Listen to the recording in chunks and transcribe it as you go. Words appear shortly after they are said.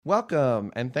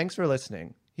Welcome, and thanks for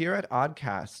listening. Here at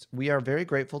Oddcast, we are very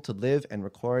grateful to live and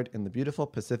record in the beautiful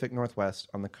Pacific Northwest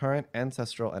on the current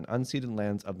ancestral and unceded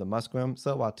lands of the Musqueam,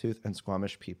 Tsleil-Waututh, and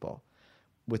Squamish people.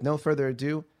 With no further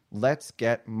ado, let's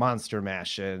get monster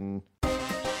mashing.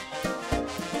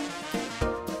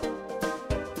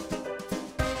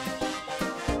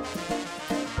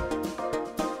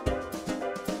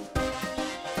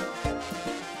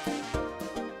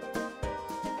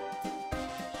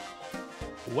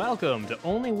 Welcome to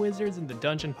Only Wizards in the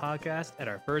Dungeon podcast at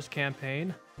our first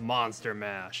campaign, Monster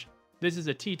Mash. This is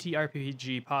a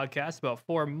TTRPG podcast about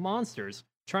four monsters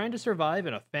trying to survive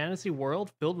in a fantasy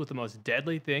world filled with the most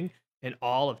deadly thing in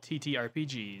all of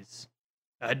TTRPGs,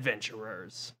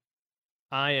 adventurers.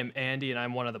 I am Andy and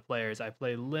I'm one of the players. I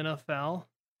play Linafel,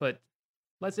 but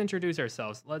let's introduce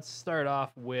ourselves. Let's start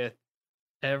off with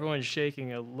everyone's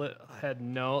shaking a head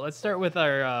no. Let's start with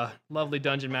our lovely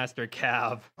Dungeon Master,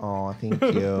 Cav. Oh, thank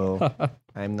you.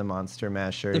 I'm the Monster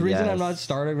Masher. The reason I'm not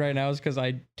starting right now is because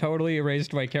I totally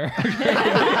erased my character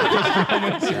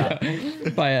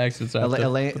by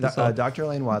accident. Dr.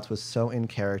 Elaine Watts was so in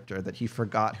character that he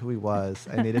forgot who he was.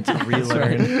 I needed to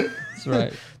relearn That's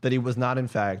right. that he was not, in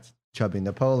fact, Chubby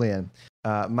Napoleon.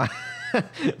 My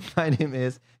name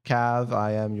is Cav.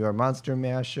 I am your Monster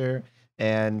Masher.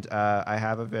 And I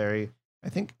have a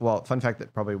fun fact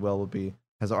that probably Will will be,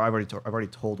 I've already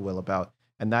told Will about,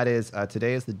 and that is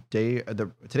today is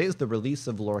the release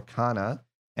of Lorcana,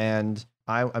 and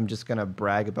I'm just gonna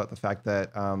brag about the fact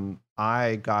that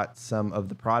I got some of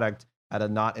the product at a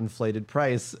not inflated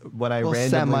price when I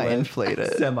randomly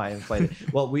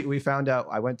semi-inflated. Well, we found out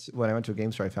when I went to a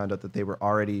game store, I found out that they were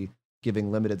already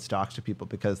giving limited stocks to people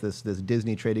because this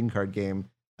Disney trading card game,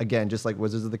 again, just like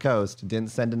Wizards of the Coast, didn't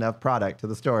send enough product to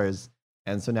the stores.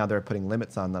 And so now they're putting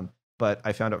limits on them. But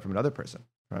I found out from another person,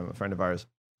 from a friend of ours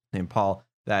named Paul,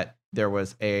 that there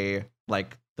was the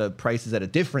prices at a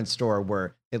different store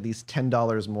were at least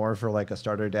 $10 more for like a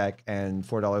starter deck and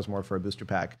 $4 more for a booster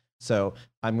pack. So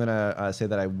I'm going to say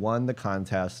that I won the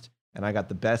contest and I got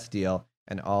the best deal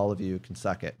and all of you can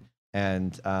suck it.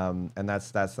 And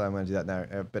that's I'm going to do that now.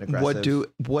 I've been aggressive.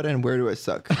 What and where do I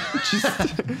suck?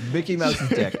 Just Mickey Mouse's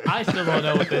dick. I still don't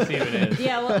know what this even is.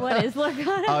 Yeah, what is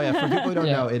Lorcana? Oh yeah, for people who don't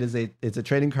know, it's a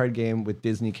trading card game with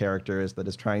Disney characters that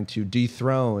is trying to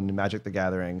dethrone Magic the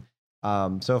Gathering.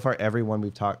 So far, everyone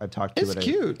I've talked to, it's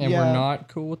cute. And we're not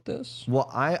cool with this.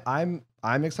 Well, I'm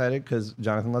excited because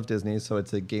Jonathan loves Disney, so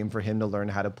it's a game for him to learn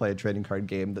how to play a trading card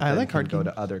game that then can go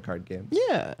to other card games.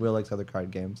 Yeah, Will likes other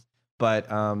card games.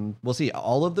 But we'll see.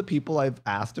 All of the people I've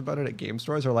asked about it at game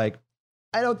stores are like,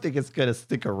 I don't think it's going to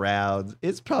stick around.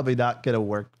 It's probably not going to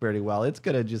work very well. It's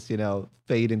going to just,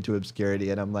 fade into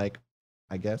obscurity. And I'm like,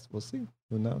 I guess we'll see.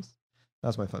 Who knows?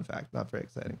 That's my fun fact. Not very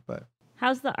exciting, but.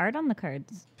 How's the art on the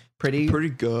cards? Pretty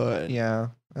good. Yeah,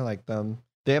 I like them.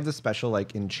 They have this special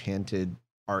enchanted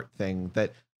art thing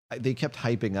that they kept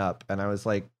hyping up. And I was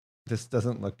like, this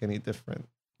doesn't look any different.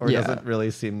 Or doesn't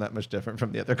really seem that much different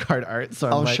from the other card art. So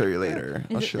I'll show you later.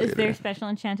 Is there special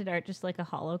enchanted art just like a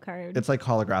holo card? It's like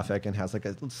holographic and has like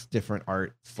a different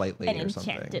art slightly An or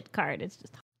something. enchanted card. It's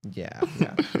just Yeah.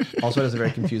 Also, it has a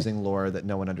very confusing lore that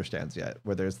no one understands yet,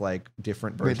 where there's like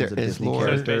different versions of Disney So it's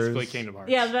characters. basically Kingdom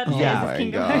Hearts. yeah, that's Yeah.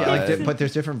 Kingdom God. Hearts. Yeah, but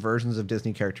there's different versions of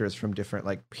Disney characters from different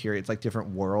periods, like different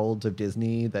worlds of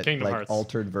Disney that Kingdom Hearts.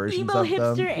 altered versions Emo of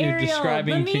hipster them. Ariel.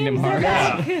 describing the Kingdom memes are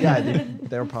Hearts. back. Yeah,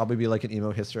 there'll probably be like an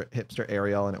emo hipster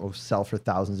Ariel, and it will sell for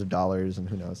thousands of dollars, and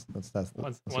who knows? That's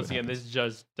Once again, this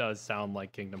just does sound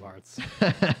like Kingdom Hearts.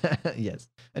 Yes.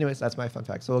 Anyways, that's my fun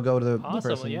fact. So we'll go to the Awesome.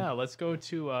 person. Yeah, let's go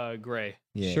to Gray.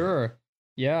 Yeah. Sure.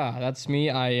 Yeah, that's me.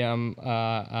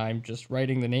 I'm just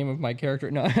writing the name of my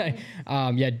character. No,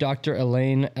 Dr.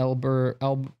 Elaine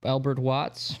Albert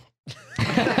Watts. You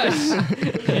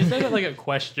said it like a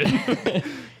question.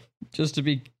 Just to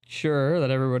be sure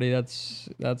that everybody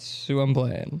that's who I'm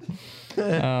playing.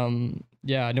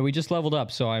 We just leveled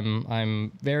up, so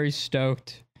I'm very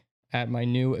stoked at my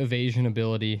new evasion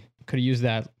ability. Could have used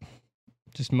that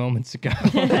just moments ago,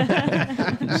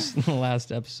 just in the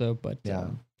last episode, but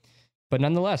but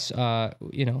nonetheless,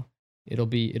 it'll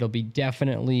be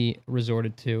definitely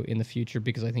resorted to in the future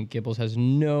because I think Gibbles has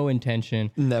no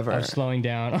intention of slowing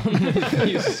down on the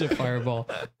use of Fireball.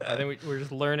 I think we're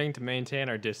just learning to maintain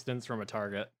our distance from a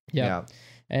target. Yeah.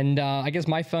 And I guess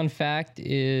my fun fact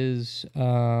is,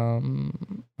 I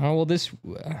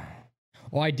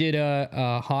did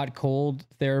a hot cold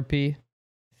therapy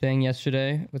thing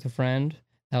yesterday with a friend.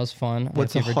 That was fun.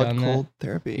 What's a hot cold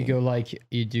therapy? You go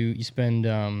you spend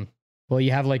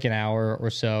you have like an hour or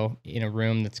so in a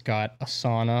room that's got a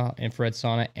sauna, infrared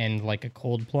sauna, and like a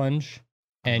cold plunge.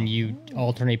 and you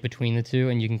alternate between the two,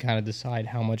 and you can kind of decide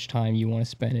how much time you want to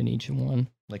spend in each one.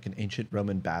 Like an ancient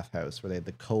Roman bathhouse where they had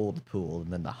the cold pool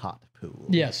and then the hot pool.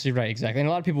 Yes, you're right, exactly. And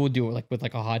a lot of people would do it like with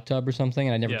like a hot tub or something,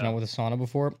 and I never done it with a sauna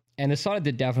before. And the sauna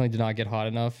definitely did not get hot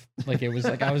enough. Like it was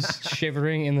like I was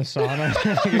shivering in the sauna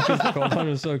because the cold one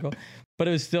was so cold. But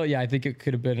it was still, I think it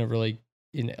could have been a really,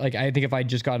 like I think if I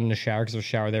just got in the shower, because there was a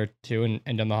shower there too,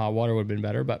 and done the hot water would have been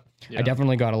better. But I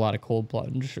definitely got a lot of cold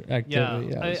plunge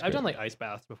activity. I've done like ice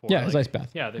baths before. Yeah, like, it's ice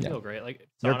bath. Yeah, they feel great. Like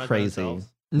You're saunas crazy. themselves.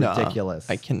 No, Ridiculous.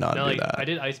 I cannot No, do like, that. I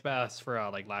did ice baths for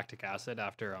like lactic acid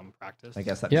after practice. I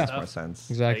guess that Yeah. makes more sense.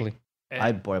 Exactly. And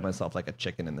I boil myself like a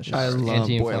chicken in the I shower. love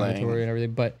Anti-inflammatory boiling. and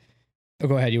everything. But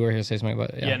go ahead, you were going to say something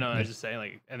about it. no, I was just saying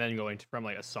like, and then going from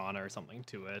like a sauna or something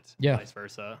to it, Yeah. vice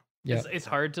versa. Yeah. It's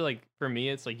hard to like, for me,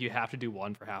 it's like you have to do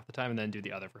one for half the time and then do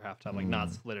the other for half the time, like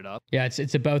not split it up. Yeah,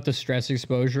 it's about the stress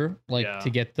exposure, like Yeah. to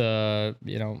get the,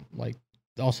 like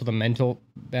also the mental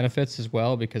benefits as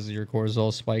well, because your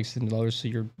cortisol spikes and lowers, so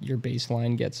your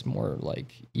baseline gets more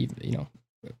like even,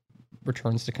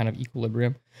 returns to kind of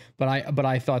equilibrium. But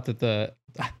I thought that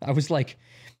I was like,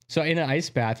 so in an ice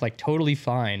bath, like totally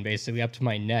fine, basically up to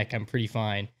my neck, I'm pretty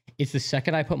fine. It's the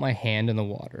second I put my hand in the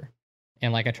water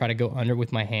and like I try to go under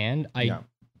with my hand,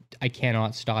 I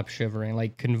cannot stop shivering,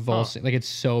 like convulsing. Like it's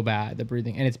so bad, the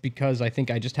breathing. And it's because I think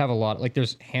I just have a lot, like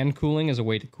there's hand cooling as a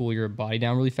way to cool your body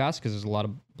down really fast because there's a lot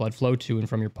of blood flow to and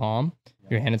from your palm.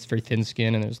 Your hand, it's very thin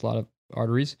skin and there's a lot of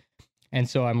arteries. And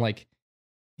so I'm like,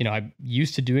 I'm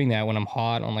used to doing that when I'm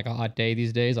hot on like a hot day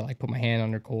these days. I like put my hand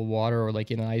under cold water or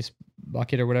like in an ice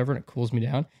bucket or whatever, and it cools me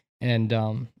down. And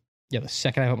the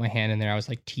second I put my hand in there, I was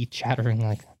like teeth chattering,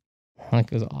 like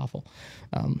it was awful.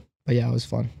 But yeah, it was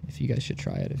fun. If you guys should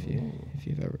try it, if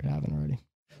you haven't already.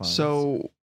 Fun. So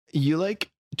you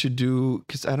like to do,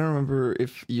 because I don't remember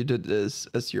if you did this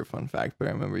as your fun fact, but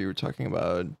I remember you were talking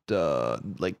about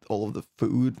like all of the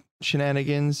food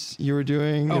shenanigans you were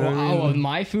doing. You know what I mean?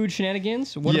 My food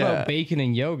shenanigans? What Yeah. about bacon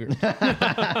and yogurt?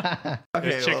 Okay,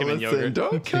 There's chicken and listen, yogurt.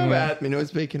 Don't come at me. No, it's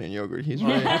bacon and yogurt. He's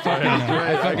right. I fucking know.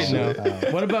 I fucking know.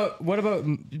 actually. What about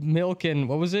milk and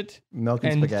what was it? Milk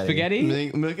and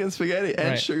spaghetti. Milk and spaghetti and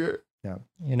Right. sugar.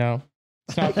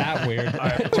 It's not that weird. All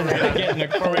right, To really get in a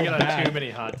before we cold get on bath. too many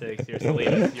hot takes here,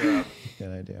 Selena, you're up.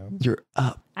 Good idea. You're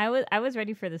up. I was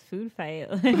ready for this food fight.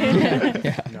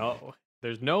 No,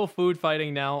 there's no food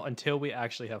fighting now until we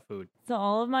actually have food. So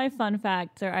all of my fun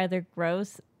facts are either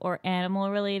gross or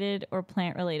animal related or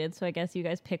plant related. So I guess you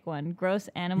guys pick one. Gross,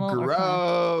 animal, or plant.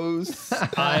 Gross.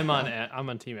 I'm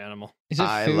on team animal. Is it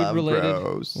I food love related?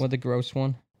 gross. What the gross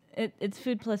one? It's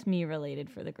food plus me related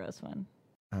for the gross one.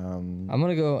 I'm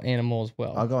gonna go animal as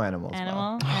well. I'll go animals.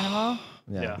 Animal, animal,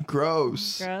 Yeah.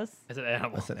 Gross. gross, I said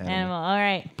animal. That's an animal. animal. All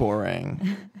right.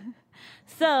 Boring.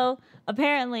 So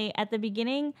apparently, at the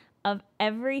beginning of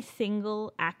every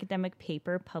single academic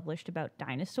paper published about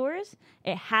dinosaurs,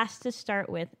 it has to start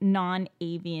with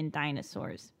non-avian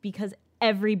dinosaurs because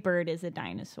every bird is a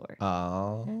dinosaur.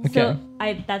 Oh. So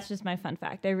that's just my fun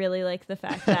fact. I really like the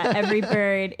fact that every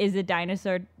bird is a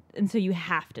dinosaur, and so you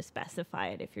have to specify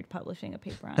it if you're publishing a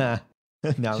paper on it.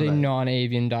 Now Say that-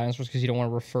 non-avian dinosaurs because you don't want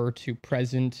to refer to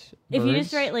present If you just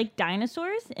birds. write like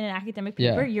dinosaurs in an academic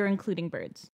Yeah. paper, you're including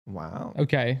birds. Wow.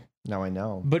 Okay, Now I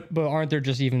know. but aren't there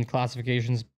just even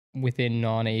classifications within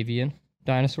non-avian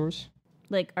dinosaurs?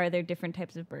 Like, are there different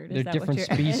types of birds? There Is are that different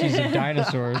what you're- species of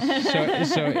dinosaurs.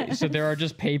 So there are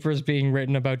just papers being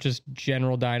written about just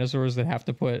general dinosaurs that have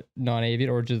to put non-avian,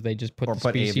 or do they just put Or the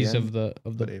put species avian. of the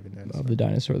Put avian dinosaur. of the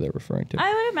dinosaur they're referring to?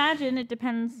 I would imagine it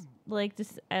depends, like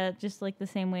just like the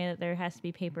same way that there has to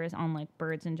be papers on like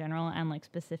birds in general and like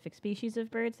specific species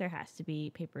of birds, there has to be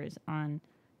papers on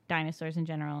dinosaurs in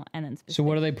general and then specific. So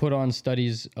what do they put on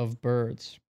studies of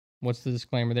birds? What's the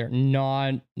disclaimer there?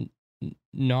 Not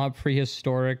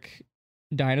prehistoric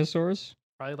dinosaurs?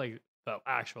 Probably like the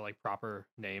actual like proper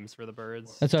names for the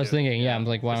birds. That's what I was too. thinking. Yeah, I'm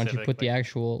like, why don't you specific, put the like-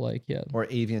 actual like Or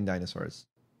avian dinosaurs.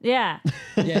 Yeah.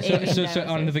 yeah? Avian So on the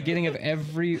dinosaurs. beginning of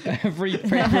every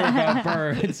paper about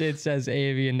birds, it says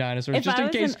avian dinosaurs, If just I in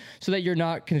was case, so that you're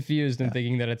not confused and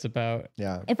thinking that it's about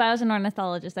Yeah. If I was an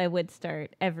ornithologist, I would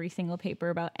start every single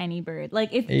paper about any bird.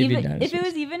 Like if Avian even if it dinosaurs.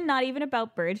 was even not even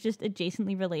about birds, just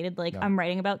adjacently related. Like Yeah. I'm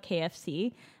writing about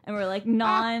KFC, and we're like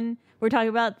we're talking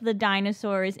about the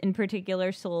dinosaurs in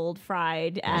particular sold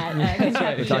fried at. We're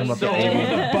talking about the so avian. with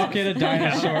a bucket of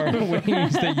dinosaur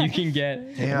wings that you can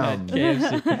get Damn. at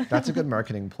KFC. That's a good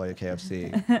marketing play,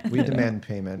 KFC. We demand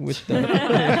payment. with the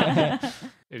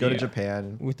Go to Yeah.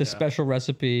 Japan. with the special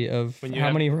recipe of When you how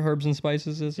have- many herbs and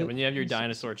spices is Yeah, it? when you have your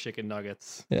dinosaur chicken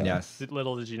nuggets, Yeah. Yes.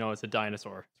 little did you know it's a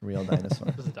dinosaur. Real dinosaur.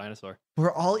 It's a dinosaur.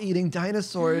 We're all eating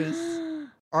dinosaurs.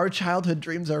 Our childhood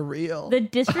dreams are real. The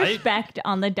disrespect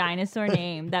on the dinosaur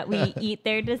name that we eat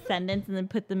their descendants and then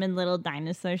put them in little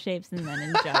dinosaur shapes and then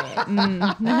enjoy it.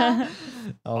 Mm.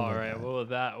 Oh All my right, God. well, with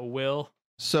that, Will.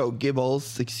 So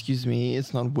Gibbles, excuse me,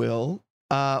 it's not Will.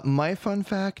 My fun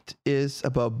fact is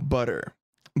about butter,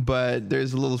 but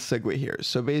there's a little segue here.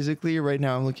 So basically, right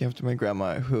now I'm looking after my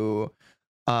grandma who,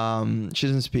 she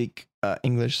doesn't speak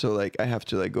English, so like I have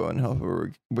to like go and help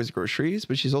her with groceries.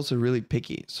 But she's also really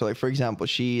picky. So like for example,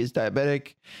 she is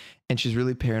diabetic, and she's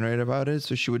really paranoid about it.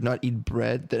 So she would not eat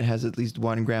bread that has at least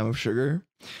 1 gram of sugar.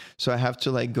 So I have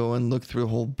to like go and look through the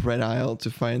whole bread aisle to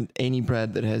find any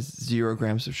bread that has 0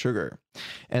 grams of sugar.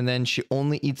 And then she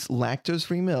only eats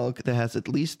lactose-free milk that has at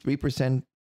least 3%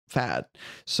 fat.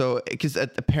 So because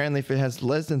apparently if it has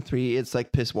less than 3, it's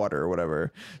like piss water or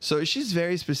whatever. So she's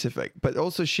very specific. But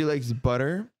also she likes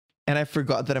butter. And I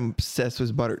forgot that I'm obsessed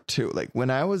with butter too. Like when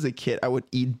I was a kid, I would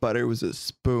eat butter with a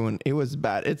spoon. It was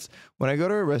bad. It's when I go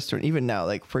to a restaurant, even now,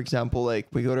 like for example, like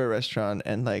we go to a restaurant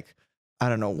and like, I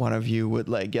don't know, one of you would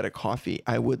like get a coffee.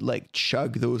 I would like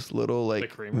chug those little like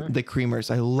the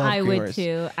creamers. I love I creamers. would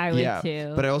too. I would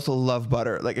too. But I also love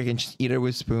butter. Like I can just eat it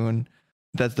with a spoon.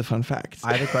 That's the fun fact.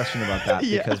 I have a question about that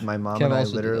Yeah. because my mom Kev and I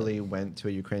also did that. literally went to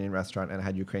a Ukrainian restaurant and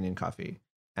had Ukrainian coffee.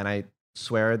 And I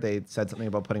swear they said something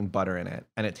about putting butter in it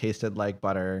and it tasted like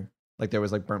butter. Like there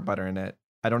was like burnt butter in it.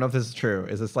 I don't know if this is true.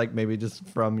 Is this like maybe just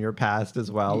from your past as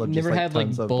well? You of never just, had like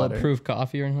tons of butter? bulletproof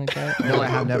coffee or anything like that? No, I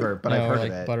have never, but I've No, heard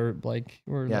like of it. butter, like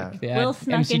or Yeah. like they Will add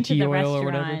snuck MCT into the oil or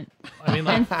whatever. restaurant I mean,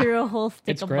 like, and threw a whole stick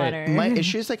It's of great. butter. My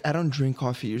issue is like I don't drink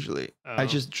coffee usually. I Oh.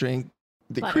 just drink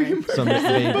the Butter. cream. So maybe.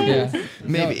 Yeah.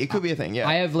 Maybe No, it could be a thing. Yeah.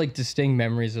 I have like distinct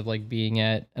memories of like being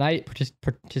at, and I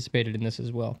participated in this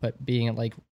as well, but being at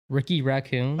like Ricky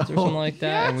Raccoons or something like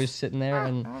that, and we're sitting there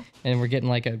and we're getting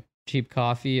like a cheap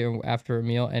coffee or after a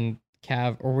meal, and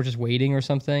Cav, or we're just waiting or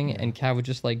something, and Cav would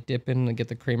just like dip in and get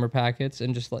the creamer packets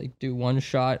and just like do one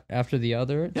shot after the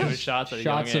other. Doing Just shots at a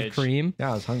shots young of age. cream.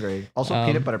 Yeah, I was hungry. Also,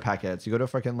 peanut butter packets. You go to a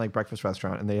freaking like breakfast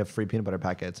restaurant and they have free peanut butter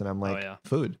packets, and I'm like, yeah.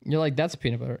 food. You're like, that's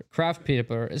peanut butter. Kraft peanut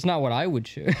butter. It's not what I would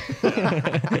choose.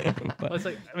 Well, it's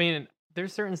like, I mean,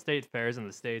 there's certain state fairs in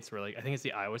the States where, like, I think it's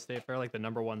the Iowa State Fair, like, the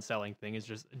 #1 selling thing is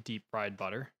just deep fried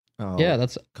butter. Oh, Yeah,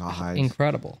 that's God.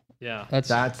 incredible. Yeah.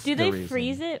 That's Do the they reason.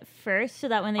 freeze it first so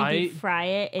that when they deep fry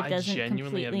it, it I doesn't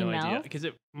genuinely have completely no idea melt? because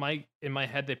in my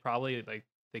head they probably like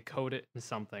they coat it in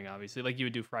something, obviously, like you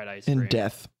would do fried ice cream. In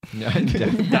death. Yeah,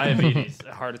 definitely. Diabetes,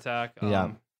 a heart attack.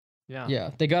 Yeah. Yeah. Yeah,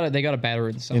 they gotta batter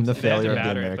it in something. In the They have to failure of the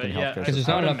batter it, American but yeah, healthcare Because there's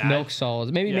system. not I would enough milk imagine-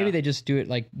 solids. Maybe Yeah. they just do it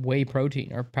like whey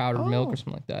protein or powdered milk Oh. or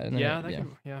something like that. And then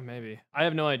Yeah, maybe. I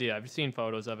have no idea. I've seen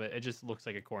photos of it. It just looks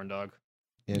like a corn dog.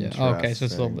 Yeah. Oh, okay, so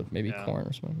it's a little Interesting. bit maybe Yeah. corn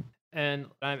or something. And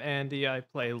I'm Andy. I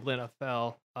play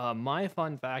Linafel. My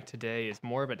fun fact today is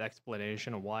more of an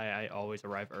explanation of why I always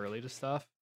arrive early to stuff.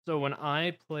 So when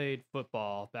I played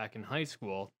football back in high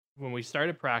school, when we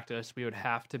started practice, we would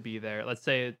have to be there. Let's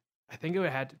say I think we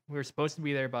were supposed to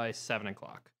be there by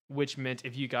 7:00, which meant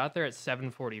if you got there at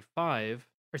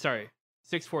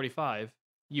 6:45,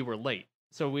 you were late.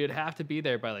 So we would have to be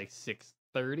there by like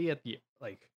 6:30 at the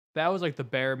like. That was like the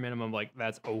bare minimum. Like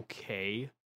that's okay.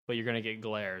 But you're gonna get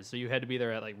glares, so you had to be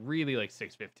there at like really like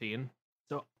 6:15.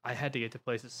 So I had to get to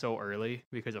places so early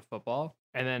because of football,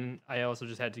 and then I also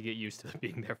just had to get used to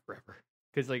being there forever.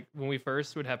 Because like when we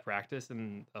first would have practice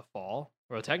in the fall,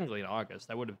 or technically in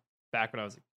August, I would have back when I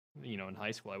was in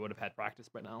high school, I would have had practice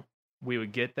by now. We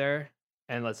would get there,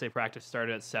 and let's say practice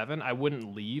started at 7, I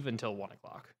wouldn't leave until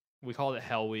 1:00. We called it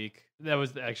Hell Week. That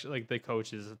was actually like the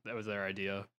coaches. That was their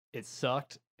idea. It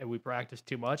sucked, and we practiced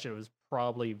too much. It was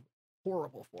probably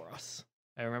horrible for us.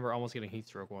 I remember almost getting heat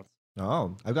stroke once.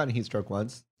 Oh, I've gotten heat stroke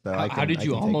once. So How did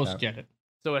you almost get it?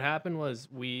 So what happened was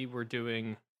we were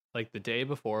doing like the day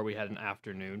before we had an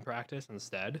afternoon practice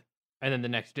instead. And then the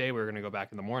next day we were going to go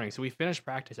back in the morning. So we finished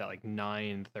practice at like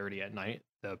 9:30 at night,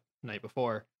 the night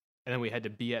before. And then we had to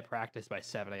be at practice by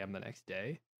 7 a.m. the next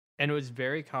day. And it was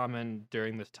very common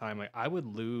during this time. Like I would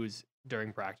lose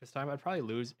during practice time. I'd probably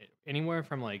lose anywhere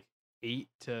from like 8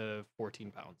 to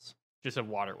 14 pounds just of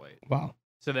water weight. Wow.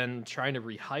 So then trying to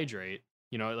rehydrate,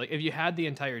 like if you had the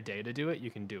entire day to do it,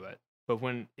 you can do it. But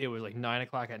when it was like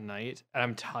 9:00 at night and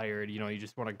I'm tired, you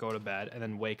just want to go to bed and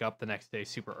then wake up the next day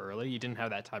super early. You didn't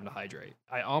have that time to hydrate.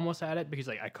 I almost had it because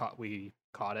like we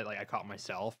caught it, like I caught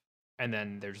myself. And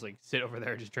then they're just like sit over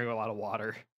there, just drink a lot of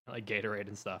water, like Gatorade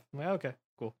and stuff. I'm like, okay,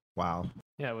 cool. Wow.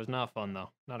 Yeah, it was not fun though.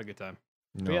 Not a good time.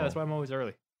 No. But yeah, that's why I'm always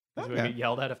early. 'Cause we would Okay. get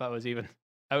yelled at if I was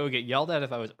I would get yelled at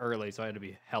if I was early, so I had to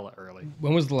be hella early.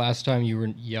 When was the last time you were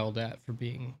yelled at for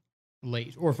being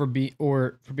late or for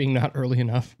being not early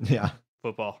enough? Yeah.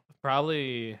 Football.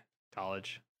 Probably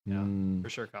college. Yeah, Mm. for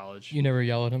sure. College. You never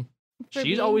yell at him. For She's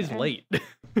being always early. late.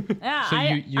 Yeah, So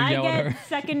I you yell at get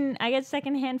her. I get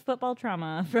secondhand football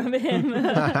trauma from him.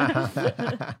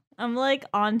 I'm like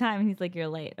on time. He's like, you're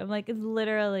late. I'm like, it's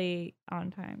literally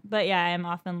on time. But yeah, I'm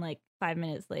often like 5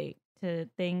 minutes late to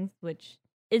things, which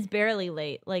is barely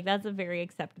late. Like that's a very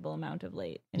acceptable amount of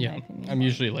late in my Yeah, opinion. I'm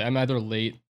usually late. I'm either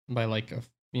late by like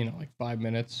like 5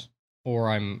 minutes, or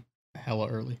I'm hella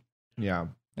early, Yeah,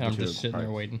 and I'm Me too, just sitting there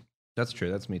right. waiting. that's true.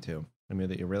 That's me too. I'm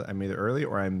either early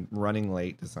or I'm running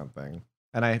late to something,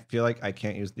 and I feel like I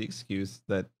can't use the excuse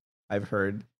that I've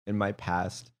heard in my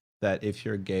past that if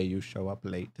you're gay, you show up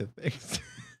late to things.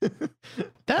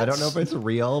 I don't know if it's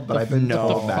real, but I've been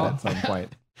told that at some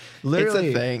point. Literally,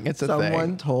 It's a thing. It's a someone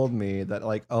thing. told me that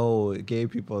like, oh, gay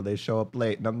people they show up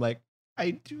late, and I'm like,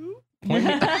 I do. Point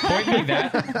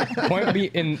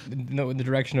me in the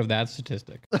direction of that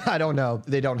statistic. I don't know.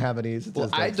 They don't have any Well,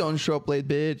 statistics. I don't show up late,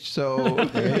 bitch. So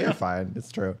Yeah, you're fine.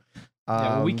 It's true.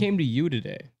 Yeah, well, we Um, came to you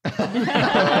today. so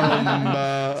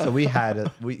you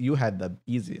had the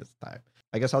easiest time.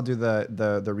 I guess I'll do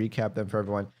the recap then for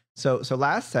everyone. So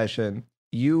last session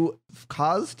you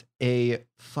caused a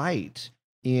fight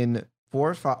in not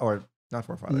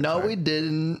Forefather. no, sorry. we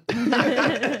didn't.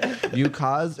 You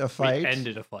caused a We fight.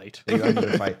 ended a fight. You ended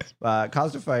a fight.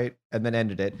 Caused a fight and then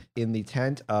ended it in the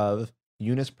tent of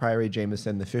Eunice Priory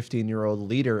Jameson, the 15-year-old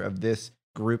leader of this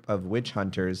group of witch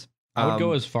hunters. I would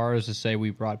go Um, as far as to say we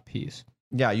brought peace.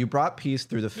 Yeah, you brought peace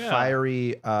through the Yeah.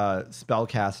 fiery spell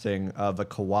casting of a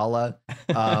koala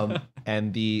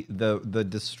and the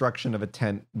destruction of a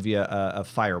tent via a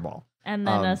fireball. and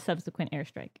then a um, subsequent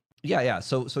airstrike. Yeah.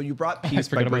 So you brought peace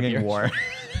by forgot about the bringing war.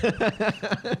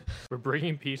 We're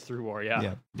bringing peace through war. Yeah,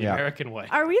 Yeah, the yeah. American way.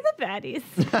 Are we the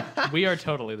baddies? We are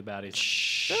totally the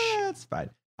baddies. That's fine.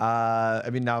 I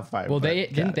mean, now fine. Well, but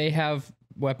didn't they have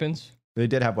weapons They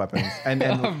did have weapons and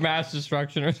of mass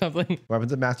destruction or something?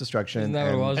 weapons of mass destruction. Isn't that what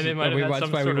it and was? And they Are might we- have had that's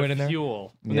some why we sort went in of there?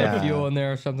 fuel. Was there Yeah. fuel in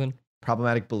there or something?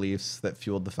 Problematic beliefs that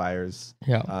fueled the fires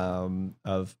Yeah.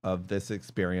 of this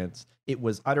experience. It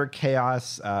was utter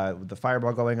chaos, with the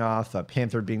fireball going off, a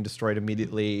panther being destroyed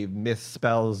immediately, myth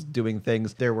spells doing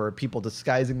things. There were people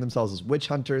disguising themselves as witch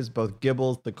hunters, both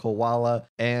Gibbles, the koala,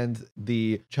 and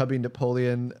the chubby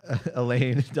Napoleon,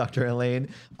 Elaine, Dr. Elaine,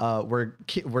 were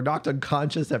knocked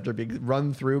unconscious after being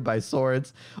run through by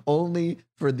swords, only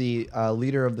for the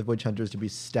leader of the witch hunters to be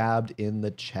stabbed in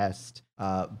the chest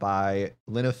by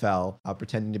Linafel,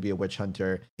 pretending to be a witch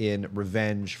hunter in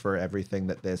revenge for everything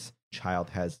that this child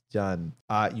has done.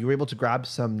 You were able to grab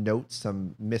some notes,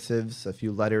 some missives, a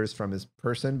few letters from his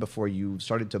person before you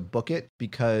started to book it,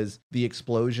 because the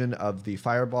explosion of the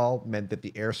fireball meant that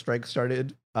the airstrike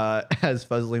started as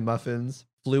Fuzzly Muffins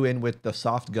flew in with the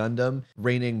soft Gundam,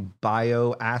 raining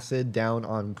bio acid down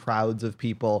on crowds of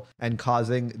people and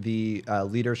causing the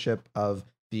leadership of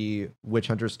the witch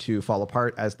hunters to fall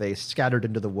apart as they scattered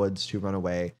into the woods to run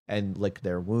away and lick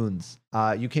their wounds.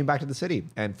 You came back to the city,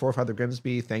 and Forefather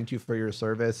Grimsby thanked you for your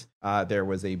service. There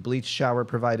was a bleach shower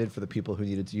provided for the people who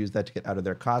needed to use that to get out of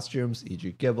their costumes,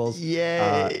 e.g. Gibbles.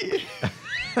 Yay.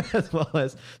 As well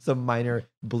as some minor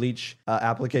bleach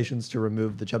applications to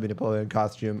remove the Chubby Napoleon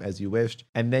costume as you wished.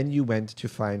 And then you went to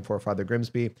find Forefather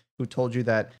Grimsby, who told you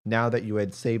that now that you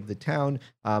had saved the town,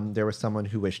 there was someone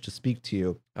who wished to speak to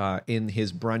you in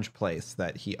his brunch place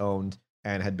that he owned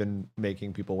and had been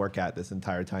making people work at this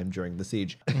entire time during the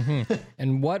siege.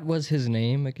 And what was his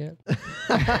name again?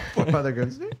 Forefather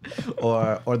Grimsby?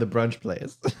 Or the brunch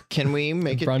place. Can we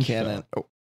make it Brunch canon? Oh,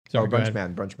 Sorry, Oh, go ahead.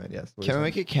 Brunchman, yes. What can was we that?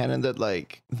 make it canon that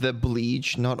like the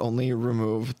bleach not only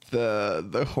removed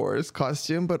the horse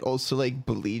costume but also like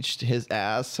bleached his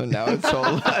ass, so now it's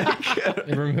all like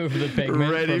Remove the pigment from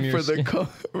ready your for the skin.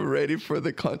 ready for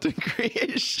the content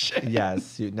creation.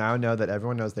 Yes, you now know that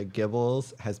everyone knows that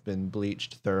Gibbles has been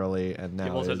bleached thoroughly and now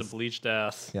Gibbles has is a bleached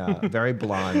ass. yeah, very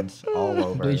blonde all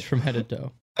over. Bleach from head to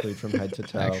toe. Bleach from head to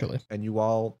toe. Actually. And you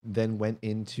all then went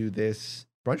into this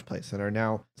brunch place and are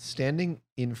now standing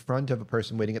in front of a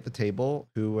person waiting at the table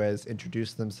who has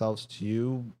introduced themselves to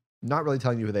you, not really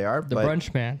telling you who they are, The but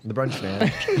brunch man. the brunch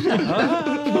man.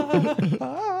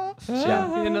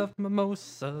 Yeah. Enough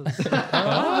mimosas.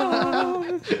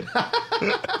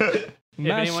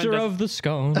 Master does- of the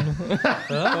scone. If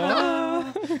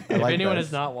like anyone this.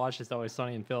 has not watched It's Always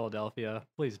Sunny in Philadelphia,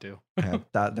 please do. Yeah,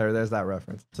 there's that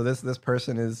reference. So this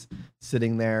person is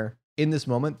sitting there. In this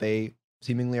moment, they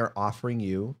seemingly are offering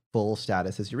you full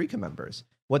status as Eureka members.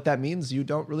 What that means, you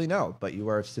don't really know, but you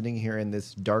are sitting here in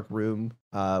this dark room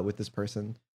with this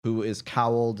person who is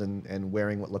cowled and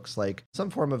wearing what looks like some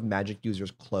form of magic user's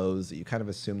clothes that you kind of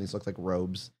assume these look like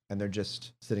robes. And they're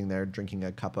just sitting there drinking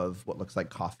a cup of what looks like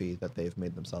coffee that they've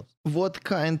made themselves. What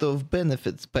kind of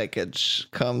benefits package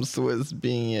comes with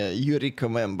being a Eureka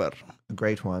member? A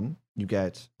great one. You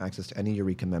get access to any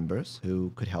Eureka members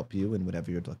who could help you in whatever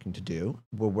you're looking to do.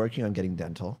 We're working on getting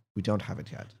dental. We don't have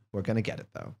it yet. We're going to get it,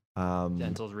 though.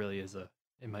 Dental really is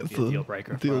it might be a deal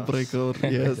breaker. Deal for us. breaker,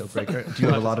 yes. Deal breaker. Do you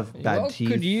have a lot of bad teeth?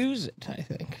 Could use it, I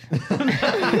think.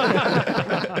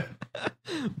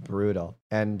 Brutal.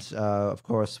 And of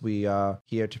course, we are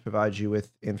here to provide you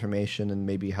with information and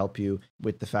maybe help you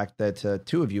with the fact that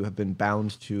two of you have been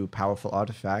bound to powerful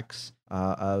artifacts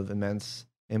of immense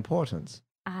importance.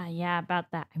 Yeah, about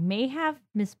that. I may have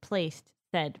misplaced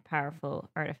said powerful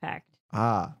artifact.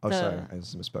 Sorry. I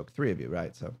just misspoke. Three of you,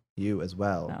 right? So you as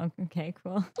well. Oh, okay,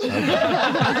 cool. Okay.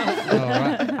 All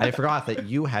right. I forgot that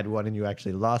you had one and you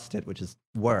actually lost it, which is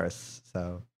worse.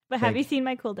 So But have you seen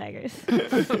my cool daggers?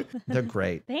 they're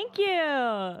great. Thank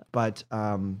you. But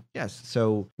yes,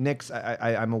 so Nyx,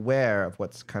 I'm aware of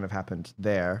what's kind of happened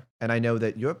there. And I know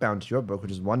that you're bound to your book,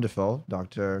 which is wonderful,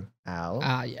 Dr. Al.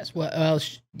 Yes. Well,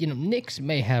 Nyx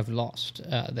may have lost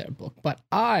their book, but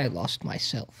I lost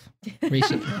myself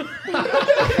recently.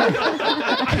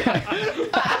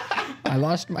 I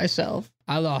lost myself.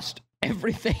 I lost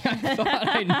everything I thought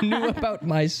I knew about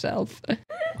myself.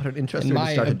 What an interesting And way to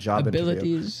my start a job interview.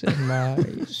 abilities and my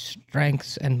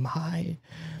strengths and my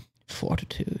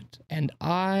fortitude. And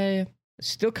I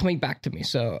still coming back to me.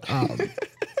 So,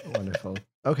 Wonderful.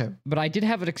 Okay. but I did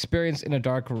have an experience in a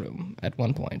dark room at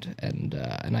one point, and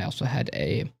I also had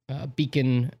a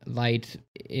beacon light,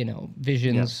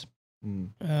 visions. Mm.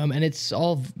 And it's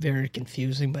all very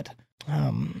confusing, but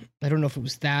I don't know if it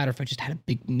was that or if I just had a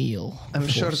big meal. I'm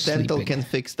before sure dental sleeping. can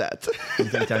fix that. You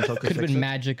think dental could Could have fix been it?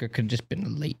 magic or could have just been a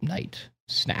late night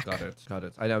snack. Got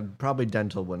it. I know probably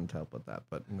dental wouldn't help with that,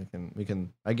 but we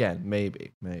can again,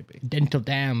 maybe. Dental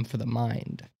dam for the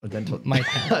mind. A dental Might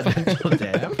help. a dental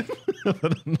dam for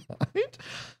the mind?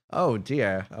 Oh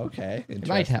dear. Okay. It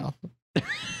might help.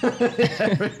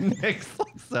 Nick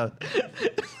looks so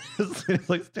he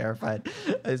looks terrified.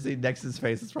 I see Nex's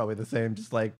face is probably the same,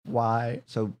 just like, why?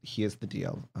 So here's the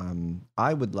deal.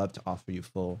 I would love to offer you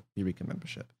full Eureka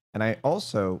membership. And I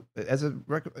also, as a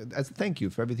thank you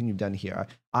for everything you've done here,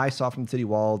 I saw from the city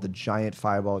wall the giant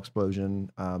fireball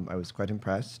explosion. I was quite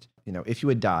impressed. If you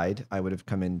had died, I would have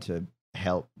come in to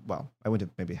help. Well, I would have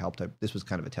maybe helped. This was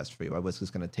kind of a test for you. I was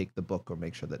just going to take the book or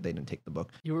make sure that they didn't take the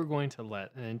book. You were going to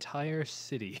let an entire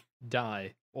city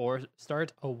die or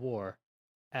start a war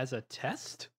as a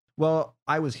test? Well,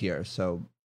 I was here, so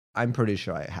I'm pretty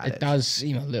sure I had it. It does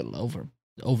seem a little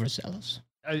overzealous.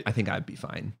 I think I'd be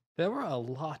fine. There were a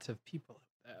lot of people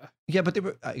there. Yeah, but they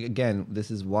were, again, this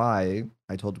is why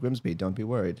I told Grimsby, don't be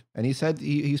worried. And he said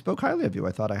he spoke highly of you.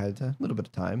 I thought I had a little bit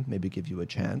of time, maybe give you a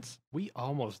chance. We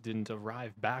almost didn't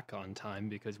arrive back on time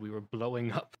because we were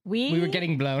blowing up. We were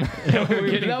getting blown up. We were we were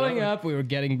getting blowing blown. up. We were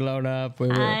getting blown up. We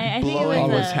were I think blowing it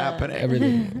was a- happening.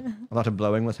 everything. A lot of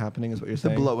blowing was happening, is what you're The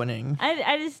saying? blowing.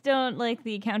 I just don't like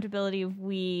the accountability of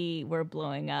we were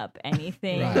blowing up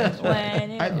anything Right.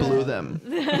 when it I blew was- them.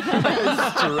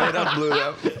 Straight up blew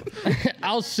them.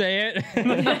 I'll say it.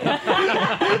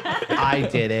 I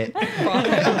did it.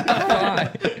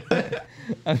 Fine.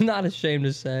 I'm not ashamed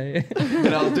to say.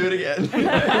 And I'll do it again.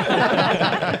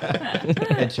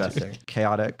 Interesting.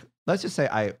 Chaotic. Let's just say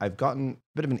I've gotten a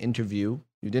bit of an interview.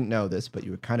 You didn't know this, but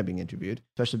you were kind of being interviewed,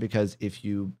 especially because if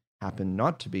you happen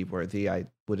not to be worthy, I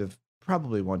would have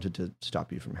probably wanted to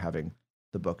stop you from having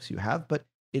the books you have. But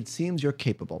it seems you're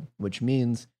capable, which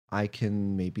means I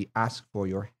can maybe ask for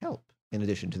your help in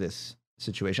addition to this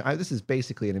situation. This is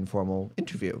basically an informal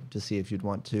interview to see if you'd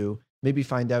want to maybe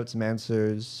find out some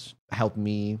answers, help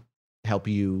me, help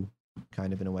you,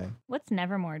 kind of in a way. What's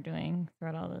Nevermore doing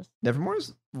throughout all this?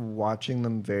 Nevermore's watching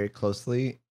them very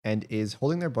closely and is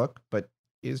holding their book, but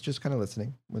is just kind of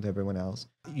listening with everyone else.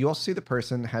 You also see the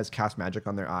person has cast magic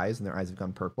on their eyes, and their eyes have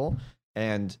gone purple.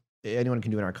 And anyone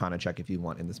can do an Arcana check if you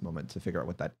want in this moment to figure out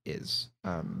what that is.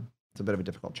 It's a bit of a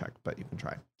difficult check, but you can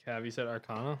try. Cav, you said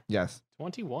Arcana? Yes.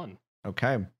 21.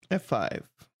 Okay. F5.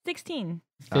 16.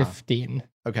 15.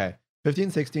 Okay.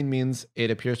 15, 16 means it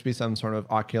appears to be some sort of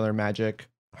ocular magic.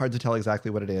 Hard to tell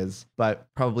exactly what it is, but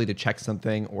probably to check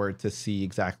something or to see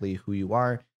exactly who you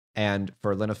are. And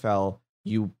for Linafel,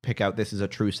 you pick out this is a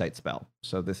true sight spell.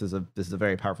 So this is a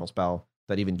very powerful spell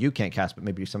that even you can't cast, but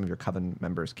maybe some of your coven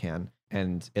members can.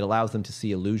 And it allows them to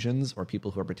see illusions or people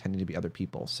who are pretending to be other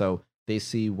people. So they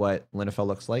see what Linafel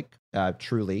looks like,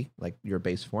 truly, like your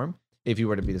base form, if you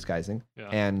were to be disguising. Yeah.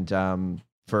 And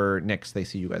for Nyx, they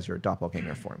see you as your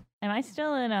doppelganger form. Am I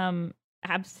still in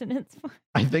abstinence?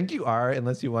 I think you are,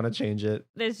 unless you want to change it.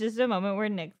 There's just a moment where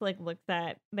Nyx like looks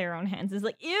at their own hands, is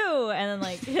like ew, and then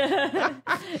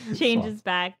like changes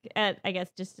back at I guess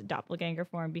just a doppelganger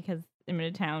form because I'm in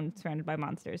a town surrounded by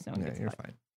monsters. No one Yeah, gets you're fucked.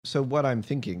 fine. So what I'm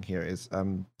thinking here is,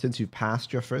 since you've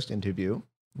passed your first interview,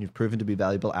 you've proven to be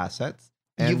valuable assets.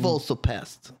 You've also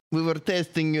passed. We were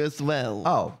testing you as well.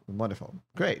 Oh, wonderful.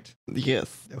 Great.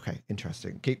 Yes. Okay,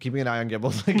 interesting. Keeping an eye on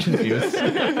Gibble's like confused.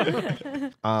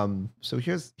 So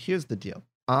here's the deal.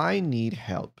 I need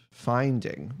help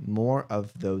finding more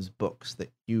of those books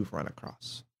that you've run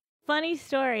across. Funny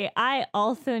story. I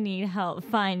also need help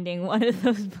finding one of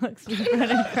those books we've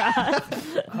run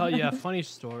across. Oh yeah, funny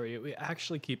story. We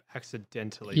actually keep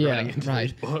accidentally Yeah, running into right.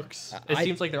 these books. It I-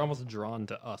 seems like they're almost drawn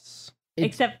to us.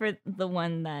 Except for the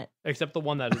one that Except the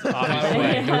one that is Got obviously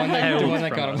away. The one that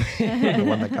held got from us. away. The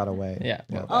one that got away. Yeah.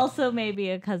 Well, also maybe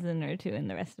a cousin or two in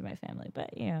the rest of my family,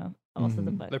 but also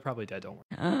the Mhm. book. They're probably dead, don't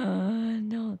worry.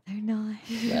 No, they're not.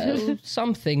 Well,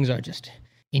 some things are just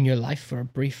in your life for a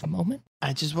brief moment.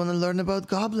 I just want to learn about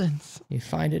goblins. You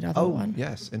find another oh, one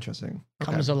yes, interesting.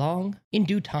 Okay. comes along in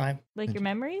due time. Like your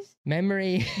memories?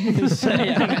 Memories,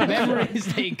 yeah,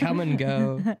 memories they come and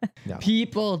go. Yeah.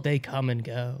 People they come and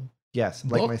go. Yes,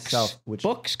 like Books- myself, which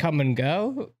Books come and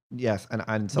go. yes, and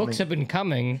something. Books have been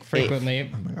coming frequently,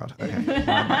 Oh my god. Okay. Why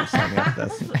am I signing up for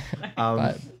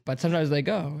this? but sometimes they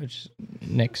go, which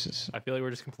Nyx is. I feel like we're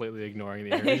just completely ignoring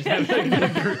the area. Just having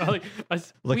like, we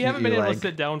Looking haven't at been you able like- to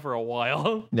sit down for a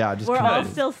while. yeah, just We're kind all of-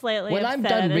 still slightly When upset I'm at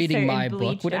done a reading certain my book,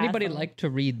 would bleached anybody asshole. like to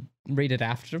read it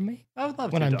after me? I would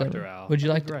love When to, I'm Dr. done. Al. Would you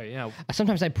like to- Right, yeah.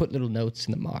 Sometimes I put little notes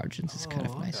in the margins. It's kind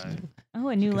of Oh, nice. okay. Oh,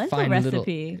 a new could lentil find little-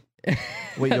 recipe.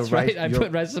 Wait, That's you're right. right. I You're,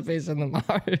 put recipes in the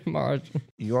margin.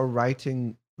 you're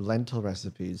writing lentil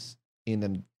recipes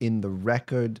in the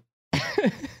record.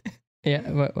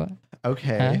 Yeah. What?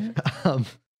 Okay.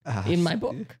 In my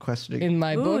book. Questioning. In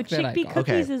my Ooh, book that I chickpea got.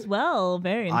 cookies Okay. as well.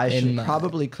 Very I interesting. should in my-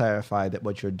 probably clarify that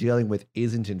what you're dealing with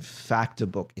isn't in fact a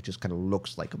book. It just kind of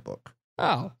looks like a book.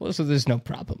 Oh, well, so there's no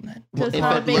problem then. So it's if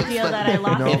not a it big looks deal like- that I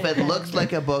lost No. it. If it looks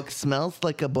like a book, smells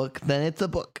like a book, then it's a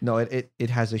book. No, it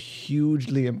has a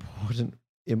hugely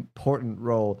important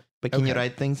role. But can you Okay.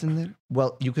 write things in there?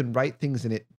 Well, you can write things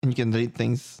in it And you can read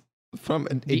things. from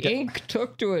an. The ink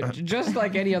took to it just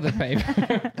like any other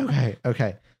paper.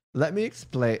 Okay. Let me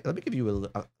explain. Let me give you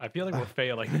a. I feel like we're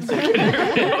failing this.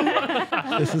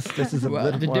 This is a Well,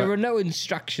 little there more. were no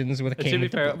instructions when it To came be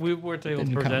with the fair, book. we weren't able to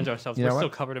Didn't present come. ourselves. You know We're still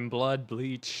what? covered in blood,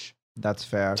 bleach. That's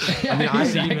fair. Yeah, I mean, I-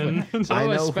 exactly. Some I of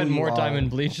us know spend who you more time are. in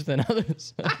bleach than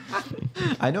others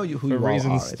I know you who for you all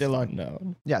reasons are. It's still fine.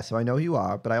 unknown. Yeah, so I know who you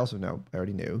are, but I also know I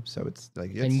already knew. So it's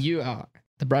like it's, And you are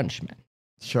the brunch man.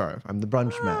 sure I'm the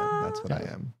brunch man. That's what I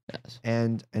am. Yes.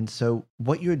 And so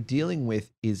what you're dealing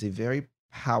with is a very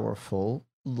powerful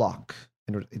lock,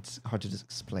 and it's hard to just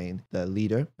explain. The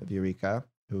leader of Eureka,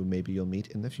 who maybe you'll meet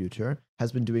in the future,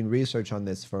 has been doing research on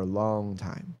this for a long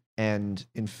time, and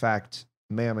in fact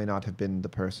may or may not have been the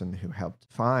person who helped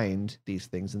find these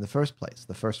things in the first place.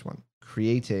 The first one,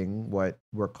 creating what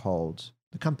were called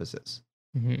the compasses.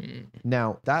 Mhm.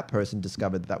 Now, that person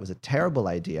discovered that was a terrible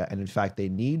idea, and in fact, they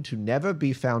need to never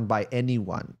be found by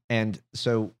anyone. And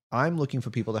so I'm looking for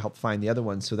people to help find the other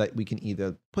ones so that we can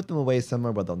either put them away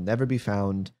somewhere where they'll never be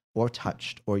found or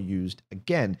touched or used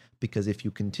again. Because if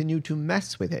you continue to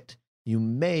mess with it, you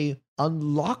may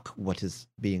unlock what is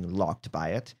being locked by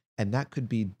it, and that could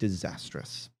be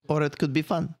disastrous. Or it could be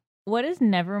fun. What does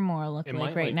Nevermore look It like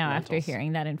might right like now after lentils.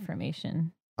 hearing that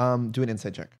information? Do an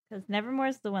insight check. Because Nevermore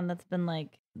is the one that's been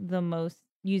like the most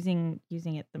using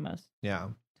it the most. Yeah.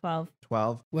 12.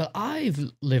 12. Well, I've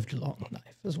lived a long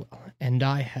life as well, and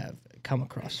I have come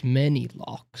across many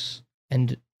locks,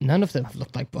 and none of them have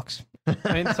looked like books.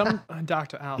 I mean,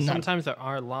 Dr. Al, None. sometimes there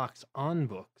are locks on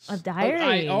books. A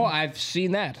diary. I've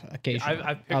seen that occasionally.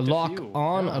 I've picked a a lock few,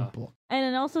 on yeah. a book, And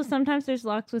then also sometimes there's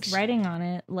locks with writing on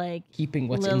it, like keeping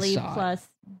what's Lily inside. plus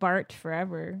Bart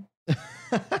forever. And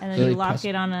then Lily you lock plus-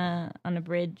 it on a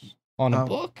bridge. on a Oh.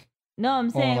 book. No, I'm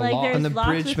saying a like lock. there's On a locks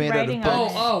bridge with made out of writing books. on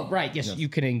it. Oh, right. Yes, Yes. you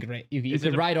can engrave. You Is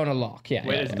can it a- write on a lock. Yeah.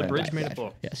 Wait, yeah, is yeah, the right, bridge right, made of right.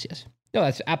 books? Yes. No,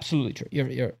 that's absolutely true.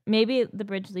 You're Maybe the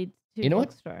bridge leads to You know a what?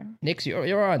 bookstore. Nyx,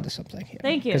 you're onto something here.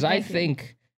 Thank you, Because I thank you.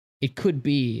 think it could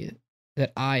be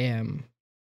that I am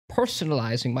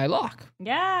personalizing my lock,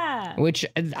 Yeah. which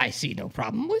I see no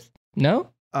problem with. No.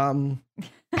 Well,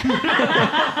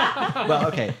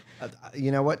 okay.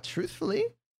 You know what? Truthfully,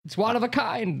 It's one of a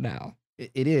kind now.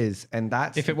 it is, and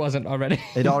that's If it wasn't already.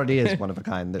 it already is one of a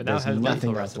kind. But now There's it has nothing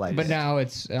lethal else like recipes. But it. now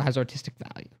it has artistic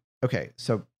value. Okay,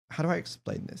 so how do I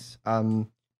explain this?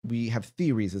 we have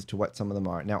theories as to what some of them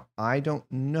are. Now, I don't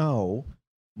know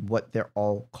what they're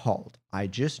all called. I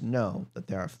just know that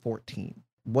there are 14.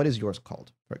 What is yours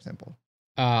called, for example?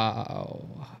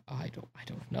 I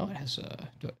don't know. It has a.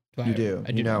 You do.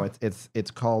 I do You know,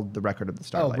 it's called the Record of the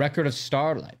Starlight. Oh, Record of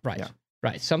Starlight. Right. Yeah.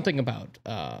 Right. Something about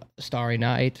starry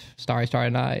night, starry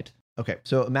night. Okay,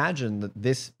 so imagine that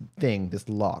this thing, this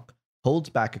lock, holds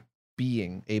back a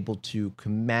being able to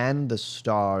command the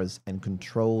stars and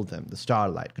control them. The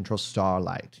starlight, control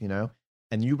starlight. You know,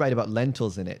 and you write about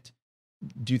lentils in it.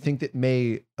 Do you think that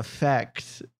may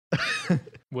affect?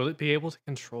 Will it be able to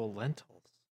control lentils?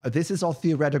 This is all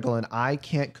theoretical, and I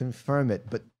can't confirm it.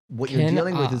 But what you're Can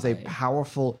dealing with is a I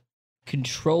powerful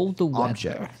control the weather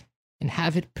object. and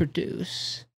have it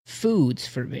produce foods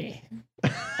for me.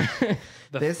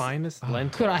 The This- finest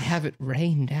lentils. Could I have it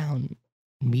rain down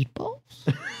meatballs?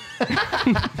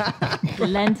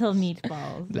 Lentil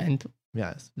meatballs.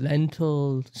 Yes.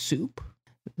 Lentil soup.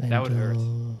 That would hurt.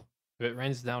 Lentil If it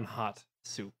rains down hot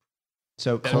soup,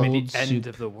 So, that so would be Cold the end soup.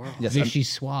 of the world. yes,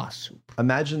 Vichyssoise soup.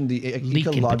 imagine the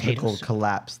Leaking ecological potatoes.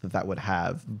 collapse that would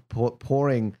have.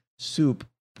 Pouring soup,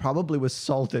 probably with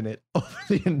salt in it, over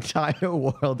the entire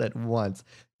world at once.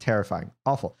 Terrifying.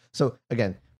 Awful. So,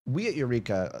 again, we at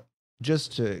Eureka,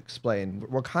 just to explain,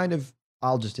 we're kind of,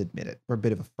 I'll just admit it, we're a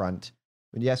bit of a front.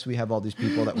 But yes, we have all these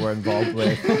people that we're involved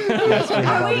with. Yes, we have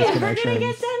Are all we these ever gonna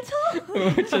connections. get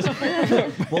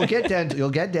dental? We'll get dental. You'll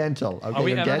get dental. Okay, Are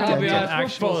we you'll ever get gonna be dental. an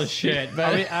actual full of shit, Are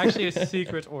man. we actually a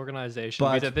secret organization?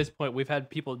 But- because at this point, we've had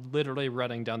people literally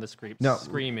running down the street No.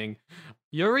 screaming,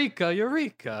 "Eureka!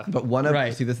 Eureka!" But one of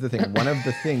Right. see, this is the thing. One of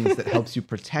the things that helps you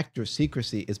protect your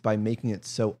secrecy is by making it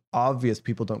so obvious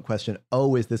people don't question.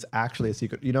 Oh, is this actually a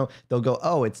secret? You know, they'll go,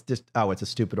 oh, it's a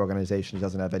stupid organization. It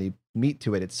doesn't have any meat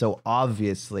to it. It's so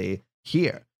obviously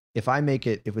here. If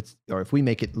we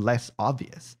make it less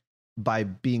obvious by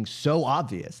being so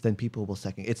obvious, then people will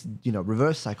second. It's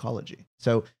reverse psychology.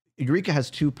 So Eureka has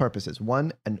two purposes.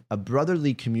 One, a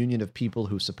brotherly communion of people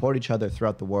who support each other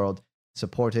throughout the world,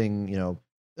 supporting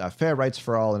fair rights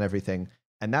for all and everything.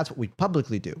 And that's what we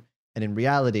publicly do. And in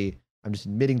reality, I'm just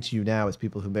admitting to you now as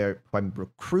people who I'm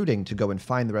recruiting to go and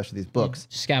find the rest of these books.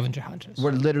 Scavenger hunters.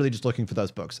 We're literally just looking for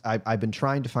those books. I've been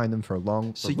trying to find them for a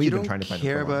long. So we've you been don't trying to find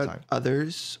care them for a long about time.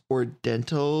 others or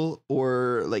dental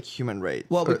or like human rights?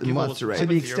 Well, or but People monster will rights. to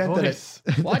the with your extent that voice.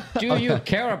 What do you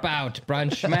care about,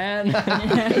 brunch man?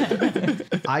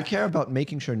 I care about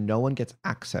making sure no one gets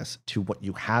access to what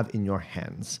you have in your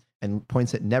hands, and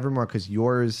points at Nevermore because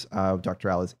yours, Dr.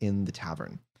 Al, is in the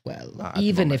tavern. Well, At the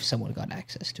even moment. if someone got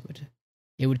access to it,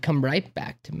 it would come right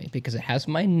back to me because it has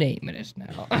my name in it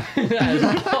now. It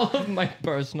has all of my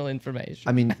personal information.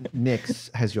 I mean,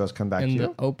 Nyx, has yours come back in to the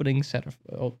you? opening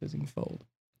fold.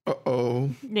 Uh-oh.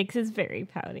 Nyx is very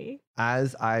pouty.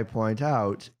 As I point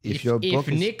out, if your book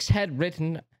is... Nyx had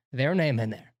written their name in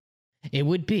there, it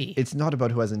would be. It's not about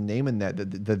who has a name in there.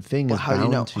 The thing Well, is how do you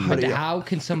bound know? to How you. do But you- how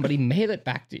can somebody mail it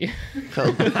back to you?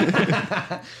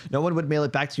 No one would mail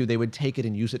it back to you. They would take it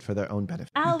and use it for their own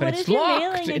benefit. Al, But what it's is your locked.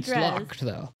 mailing It's address? locked,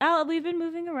 though. Al, we've been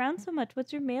moving around so much.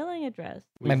 What's your mailing address?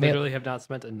 We My mail- literally have not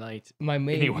spent a night. My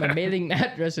Anywhere. mailing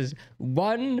address is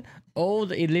one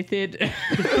old illithid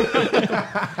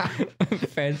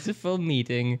fanciful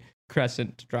meeting,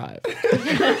 Crescent Drive.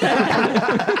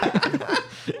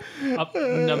 Up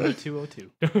number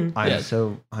 202. I'm Yes.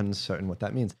 so uncertain what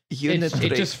that means. Unit It three.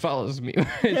 just follows me.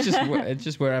 It's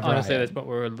just wherever Honestly, I at am. this point,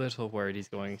 we're a little worried he's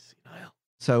going senile.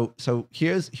 So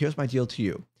here's my deal to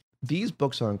you. These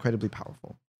books are incredibly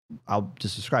powerful. I'll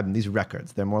just describe them. These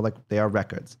records. They're more like they are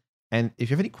records. And if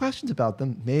you have any questions about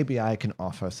them, maybe I can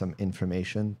offer some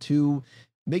information to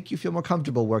make you feel more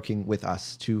comfortable working with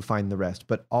us to find the rest.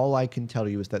 But all I can tell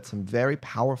you is that some very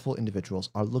powerful individuals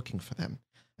are looking for them.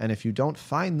 And if you don't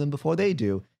find them before they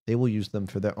do, they will use them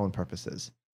for their own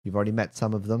purposes. You've already met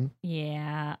some of them.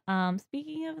 Yeah.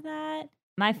 Speaking of that,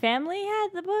 my family had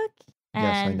the book. And,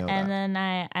 Yes, I know and that.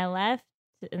 then I left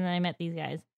and then I met these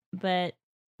guys. But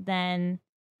then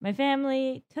my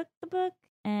family took the book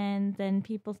and then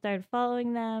people started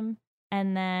following them.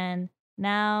 And then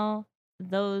now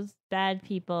those bad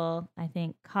people, I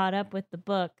think, caught up with the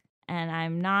book. And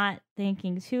I'm not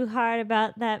thinking too hard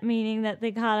about that, meaning that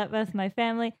they caught up with my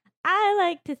family. I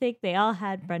like to think they all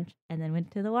had brunch and then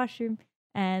went to the washroom.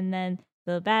 And then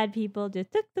the bad people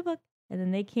just took the book and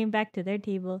then they came back to their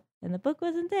table and the book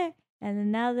wasn't there. And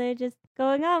then now they're just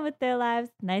going on with their lives,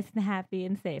 nice and happy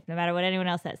and safe, no matter what anyone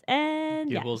else says. And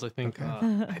yeah. Gibbles, I think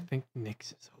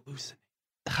Nyx is hallucinating.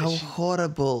 How Does she-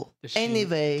 horrible. does she-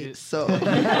 Anyway, does- so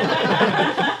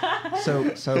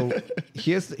So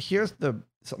here's the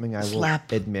something I will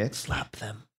Slap. admit. slap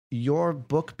them. your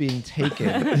book being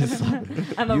taken is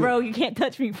I'm a rogue. You can't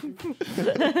touch me.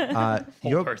 Whole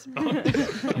your person.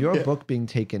 your book being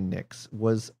taken, Nyx,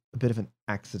 was a bit of an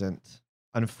accident.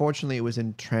 Unfortunately, it was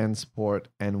in transport,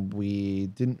 and we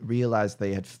didn't realize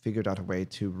they had figured out a way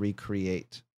to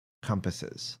recreate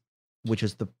compasses, which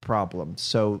is the problem.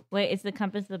 So, Wait, is the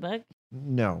compass the book?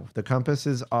 no, the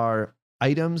compasses are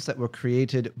items that were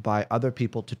created by other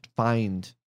people to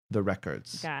find the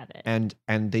records. Got it.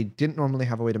 And they didn't normally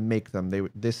have a way to make them.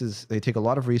 They take a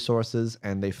lot of resources,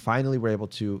 and they finally were able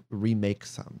to remake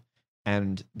some.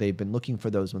 And they've been looking for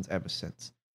those ones ever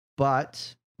since.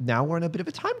 But now we're in a bit of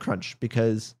a time crunch,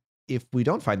 because if we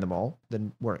don't find them all,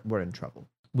 then we're in trouble.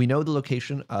 We know the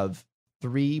location of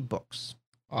 3 books.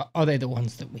 Are they the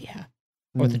ones that we have?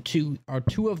 Or the two? Are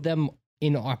 2 of them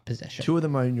in our possession? 2 of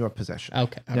them are in your possession.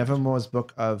 Okay. all right. Nevermore's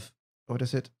book of, what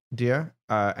is it? Dear.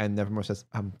 And Nevermore says,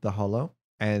 The Hollow.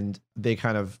 And they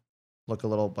kind of look a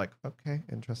little like, okay,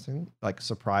 interesting. Like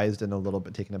surprised and a little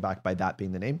bit taken aback by that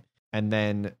being the name. And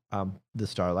then the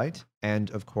Starlight. And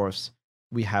of course,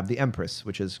 we have the Empress,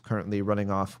 which is currently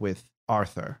running off with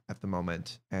Arthur at the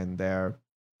moment. And their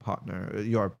partner,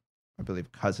 your, I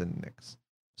believe, cousin, Nyx.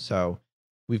 So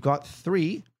we've got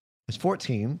 3. There's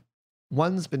 14.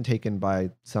 One's been taken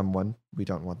by someone. We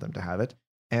don't want them to have it.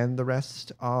 And the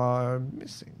rest are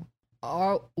missing.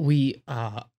 Are we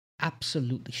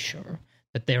absolutely sure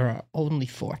that there are only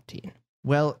 14?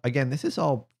 Well, again, this is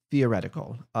all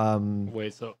theoretical.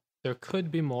 Wait, so there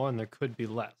could be more and there could be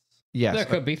less. Yes. There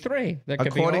could be 3. There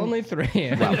could be According- only 3.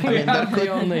 Well, I we mean, have the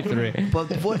only 3.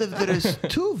 But what if there is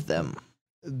 2 of them?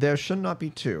 There should not be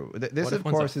 2. This, What if of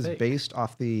one's a course, is fake? based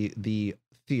off the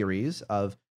theories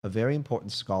of a very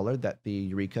important scholar that the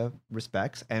Eureka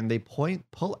respects, and they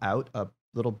pull out a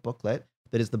little booklet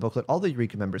that is the booklet all the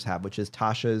Eureka members have, which is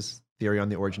Tasha's Theory on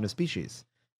the Origin of Species.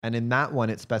 And in that one,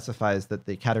 it specifies that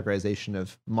the categorization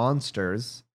of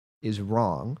monsters is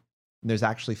wrong. And there's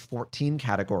actually 14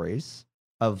 categories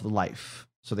of life.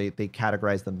 So they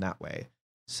categorize them that way.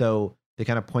 So they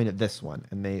kind of point at this one,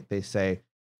 and they say,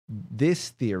 this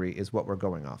theory is what we're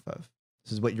going off of.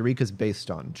 This is what Eureka's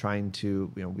based on, trying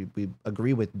to, we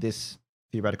agree with this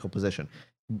theoretical position.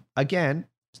 Again,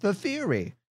 it's the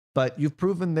theory, but you've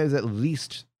proven there's at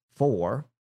least 4.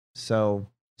 So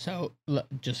So,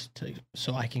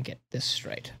 so I can get this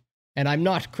straight. And I'm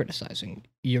not criticizing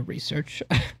your research,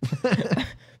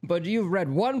 but you've read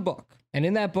one book, and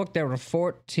in that book there were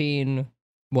 14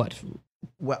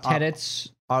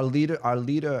 tenets. Our leader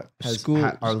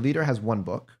has one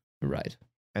book, Right.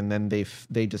 and then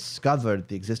they discovered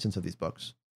the existence of these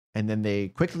books, and then they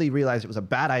quickly realized it was a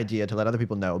bad idea to let other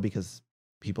people know, because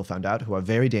people found out who are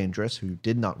very dangerous, who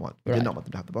did not want them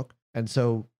to have the book, and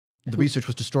so the research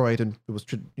was destroyed, and it was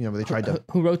they tried to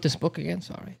Who wrote this book again?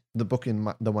 Sorry. the book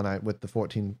in the one with the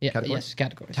 14 categories. Yes,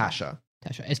 categories. Tasha.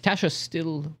 Tasha. Is Tasha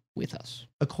still with us?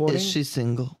 According Is she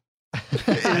single?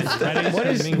 What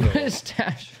is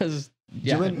Tasha's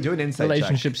do an insight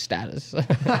relationship status?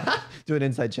 check. Do an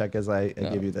insight check as I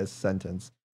give you this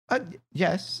sentence.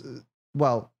 Yes.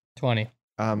 Well, 20.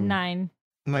 9.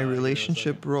 My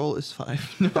relationship role is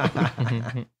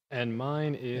 5. And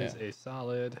mine is a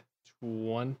solid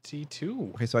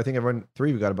 22. okay, so I think everyone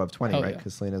 3 we got above 20, Oh, right? yeah.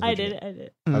 Because Selena's I with you. did. I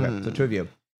did. Okay, so 2 of you.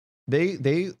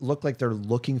 They look like they're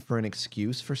looking for an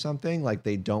excuse for something, like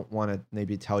they don't want to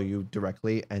maybe tell you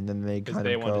directly, and then they Because kind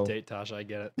they of want go. to date Tasha, I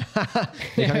get it.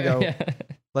 They kind of go.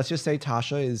 Let's just say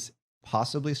Tasha is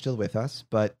possibly still with us,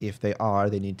 but if they are,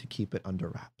 they need to keep it under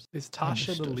wraps. Is Tasha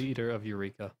Understood. the leader of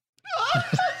Eureka?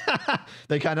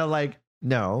 They kind of like,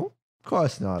 no, of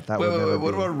course not. That Wait, would never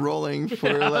what be. about rolling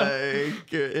for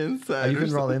like insight? You or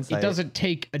can roll something? insight. It doesn't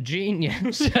take a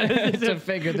genius to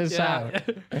figure this out.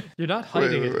 You're not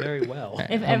hiding Wait. it very well.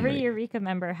 If every Humbly. Eureka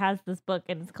member has this book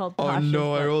and it's called Oh Tasha's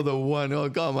no, I book. rolled a 1.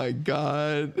 Oh my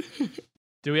god.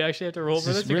 Do we actually have to roll This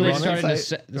for is this? really roll an starting to,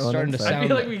 insight. this is Roll an starting to insight. I sound.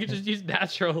 feel like we could just use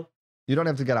natural. You don't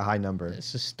have to get a high number.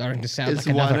 This is starting to sound Is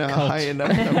like 1 another a cult. high enough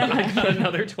I number? got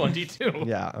another 22.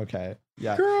 Yeah. Okay.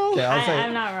 Yeah. Girl. Okay. I'll say.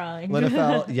 I'm not rolling.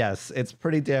 Linafel, yes, it's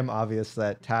pretty damn obvious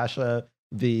that Tasha,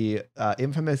 the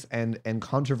infamous and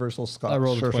controversial scholar, I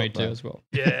rolled a 22 as well.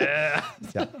 Yeah.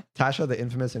 yeah, Tasha, the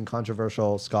infamous and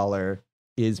controversial scholar,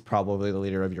 is probably the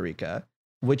leader of Eureka,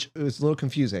 which is a little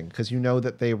confusing because you know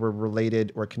that they were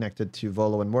related or connected to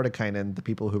Volo and Mordekainen, the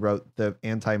people who wrote the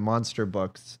anti-monster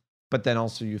books. But then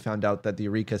also you found out that the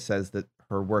Eureka says that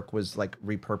her work was like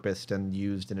repurposed and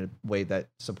used in a way that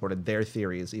supported their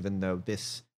theories, even though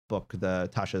this book, the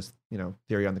Tasha's,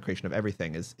 theory on the creation of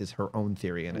everything is her own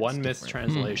theory. And One it's different.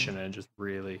 mistranslation and just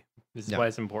really, this is Yeah. why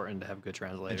it's important to have good And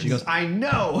translators. she goes, I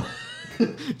know.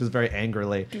 just very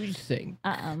angrily. Do you think?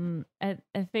 I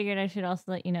figured I should also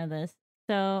let you know this.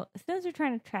 So since we're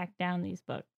trying to track down these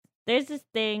books, there's this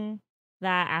thing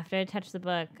that after I touch the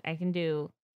book, I can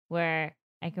do where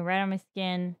I can write on my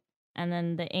skin, and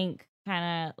then the ink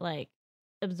kind of like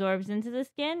absorbs into the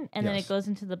skin, and then it goes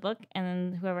into the book, and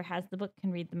then whoever has the book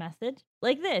can read the message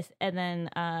like this, and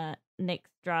then Nick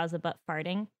draws a butt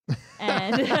farting,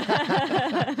 and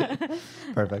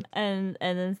Perfect. and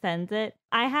then sends it.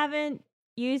 I haven't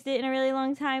used it in a really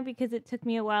long time because it took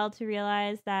me a while to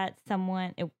realize that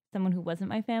someone who wasn't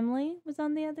my family was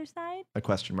on the other side. A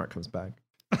question mark comes back.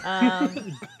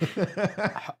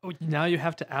 Now you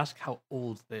have to ask how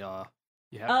old they are.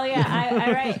 Yeah. Oh yeah,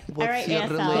 I write What's your ASL.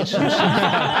 relationship?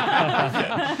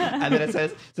 And then it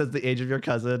says the age of your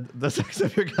cousin, the sex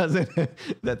of your cousin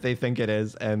that they think it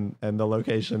is, and the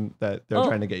location that they're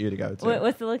trying to get you to go to.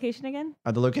 What's the location again?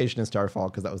 The location is Starfall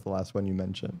because that was the last one you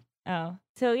mentioned. Oh,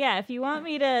 so yeah, if you want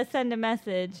me to send a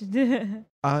message.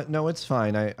 No, it's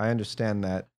fine. I understand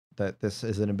that this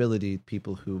is an ability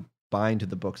people who bind to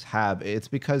the books have. It's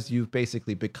because you've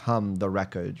basically become the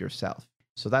record yourself.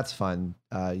 So that's fun.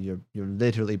 You're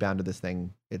literally bound to this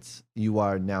thing. You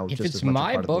are now If just it's as much a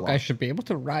my part book, of the I law. should be able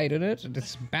to write in it.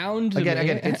 It's bound to Again,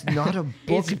 me. it's not a book.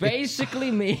 It's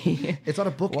basically me. It's not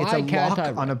a book. Why It's a can't lock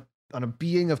I on a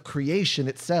being of creation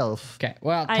itself. Okay,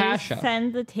 well, I Tasha.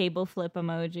 send the table flip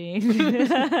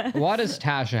emoji. What does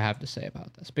Tasha have to say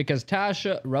about this? Because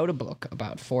Tasha wrote a book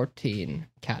about 14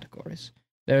 categories.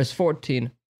 There's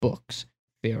 14 books,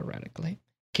 theoretically.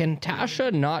 Can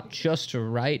Tasha not just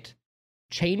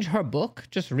change her book,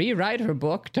 just rewrite her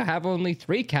book to have only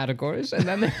 3 categories, and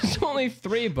then there's only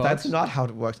 3 books? That's not how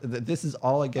it works. This is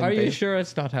all again. Are you based- sure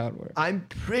it's not how it works? I'm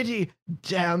pretty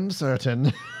damn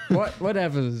certain.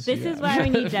 Whatever. This is why we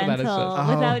need dental. Oh,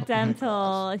 Without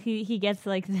dental, he gets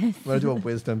like this. I'm gonna do a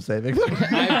wisdom saving.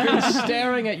 I've been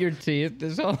staring at your teeth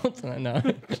this whole time. No.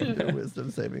 A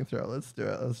wisdom saving throw. Let's do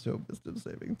it. Let's do a wisdom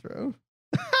saving throw.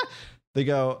 They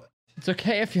go. It's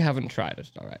okay if you haven't tried it,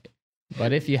 all right?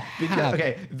 But if you have,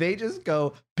 Okay, they just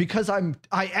go because I am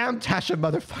Tasha,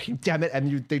 motherfucking damn it,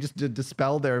 and they just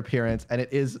dispel their appearance, and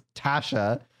it is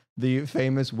Tasha, the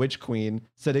famous witch queen,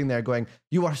 sitting there going,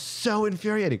 "You are so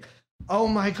infuriating. Oh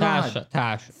my god."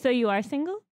 Tasha. So you are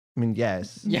single? I mean,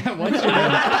 yes. Yeah, what's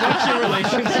your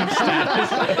relationship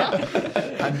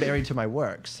status? I'm married to my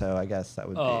work, so I guess that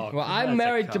would be. Well, That's I'm a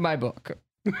married to my book.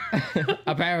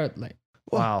 Apparently.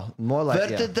 Wow, more like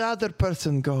Where did the other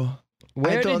person go?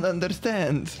 I don't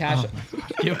understand. Tasha?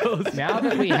 Gibbles, Now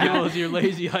that we have- Gibbles, your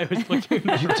lazy eye was looking.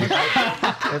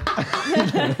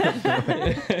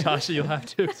 Tasha, you'll have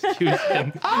to excuse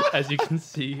him. As you can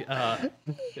see,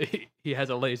 he has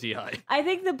a lazy eye. I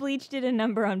think the bleach did a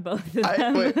number on both of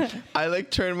them. I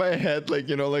like turn my head like,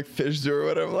 like fish do or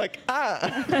whatever. I'm like,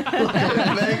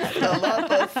 it makes a lot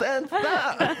of sense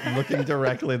now. Looking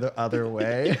directly the other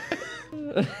way.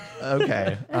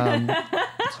 Okay.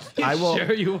 I will.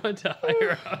 Sure, you want to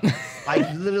hire us?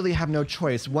 I literally have no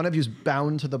choice. One of you's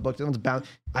bound to the book. The other one's bound.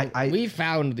 We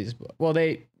found these books. Well,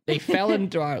 they fell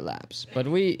into our laps. But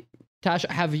Tasha,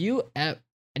 have you,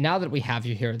 now that we have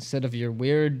you here, instead of your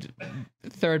weird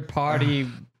third-party,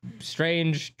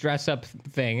 strange dress-up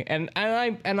thing, and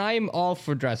I'm all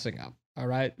for dressing up. All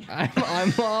right,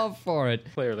 I'm all for it.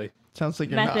 Clearly. Sounds like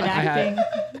you're Method not.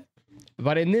 acting.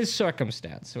 But in this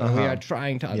circumstance, when we are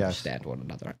trying to Yes. understand one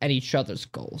another and each other's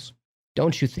goals,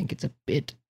 don't you think it's a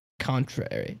bit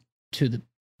contrary to the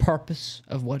purpose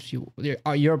of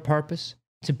your purpose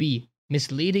to be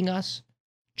misleading us?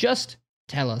 Just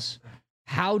tell us,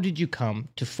 how did you come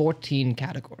to 14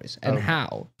 categories, and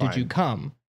how did you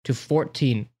come to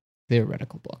 14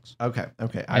 theoretical books? Okay.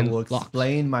 I And will locks.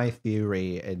 explain my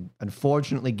theory and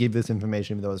unfortunately give this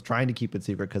information, even though I was trying to keep it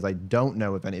secret because I don't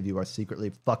know if any of you are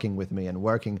secretly fucking with me and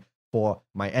working for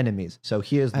my enemies. So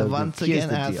here's I the once here's again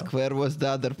the ask, deal. where was the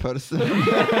other person?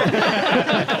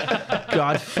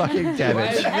 God fucking damn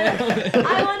it.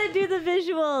 I want to do the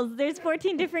visuals. There's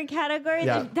 14 different categories.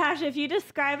 Yeah. And Tasha, if you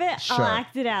describe it, Sure. I'll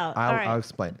act it out. All right. I'll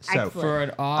explain. So Excellent. For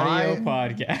an audio I'm-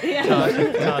 podcast.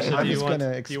 Tasha, I'm do you just want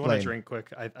gonna do you want a explain. drink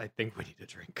quick? I think we need a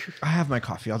drink. I have my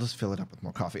coffee. I'll just fill it up with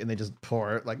more coffee. And they just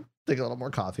pour it, take a little more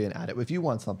coffee and add it. If you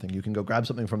want something, you can go grab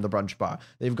something from the brunch bar.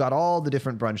 They've got all the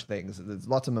different brunch things. There's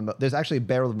lots of there's actually a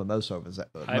barrel of mimosa over there.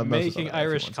 I'm making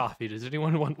Irish coffee. Does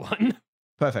anyone want one?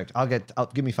 Perfect.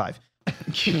 Give me 5.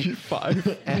 Give you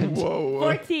 5. And- Whoa.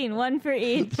 14, one for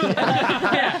each.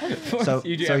 So-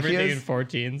 you do so everything in here's-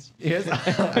 14s. Here's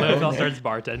Lothal starts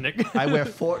bartending. I wear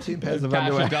 14 pairs of Tasha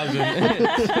underwear. dozen.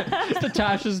 It's the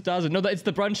Tasha's dozen. No, it's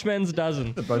the Brunchman's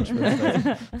dozen. The brunch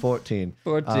dozen. 14.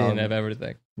 14 of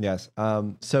everything. Yes.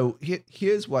 So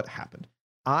here's what happened.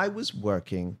 I was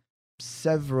working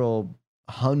several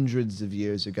hundreds of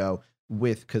years ago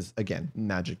with, because again,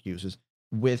 magic users,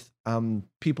 with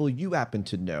people you happen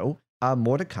to know,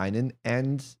 Mordekainen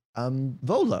and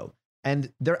Volo.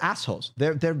 And they're assholes.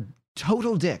 They're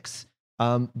total dicks.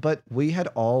 But we had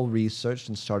all researched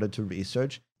and started to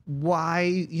research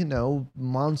why,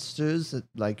 monsters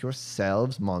like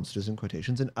yourselves, monsters in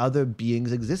quotations, and other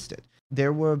beings existed.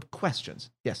 There were questions.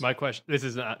 Yes. My question. This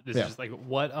is just like,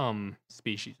 what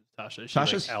species is Tasha? Is she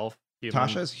Tasha's- like elf. Human?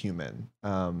 Tasha's human.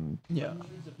 Yeah,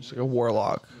 it's like a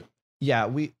warlock. Yeah,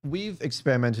 we've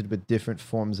experimented with different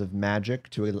forms of magic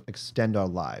to extend our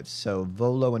lives. So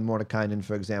Volo and Mordekainen,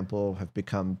 for example, have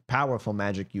become powerful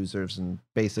magic users and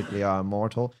basically are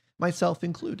immortal, myself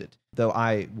included. Though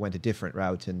I went a different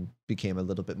route and became a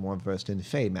little bit more versed in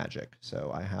Fey magic,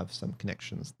 so I have some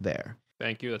connections there.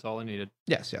 Thank you. That's all I needed.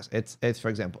 Yes. It's for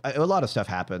example, a lot of stuff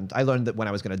happened. I learned that when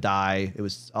I was going to die, it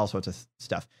was all sorts of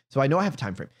stuff. So I know I have a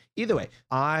time frame. Either way,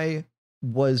 I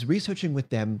was researching with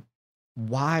them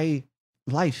why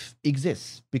life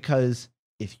exists, because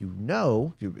if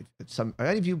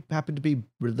any of you happen to be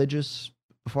religious,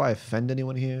 before I offend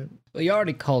anyone here. Well, you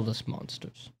already called us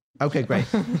monsters. Okay, great.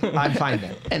 I'm fine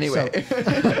then. Anyway.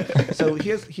 So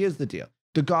here's the deal.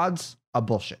 The gods are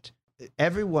bullshit.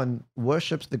 Everyone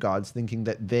worships the gods thinking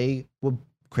that they were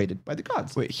created by the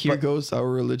gods. Wait, here But- goes our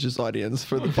religious audience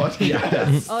for the podcast.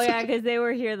 Yes. Oh yeah, because they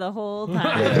were here the whole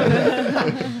time.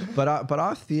 Yeah. But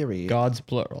our theory, Gods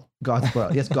plural. gods,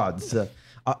 well, yes, gods.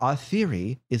 Our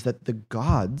theory is that the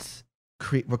gods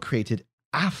were created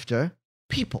after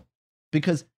people,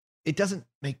 because it doesn't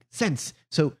make sense.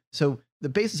 So the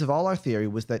basis of all our theory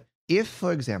was that if,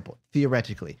 for example,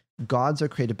 theoretically, gods are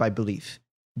created by belief,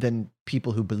 then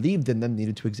people who believed in them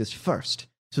needed to exist first.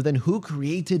 So then who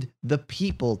created the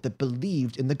people that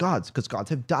believed in the gods? Because gods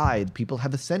have died, people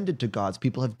have ascended to gods,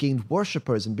 people have gained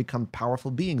worshippers and become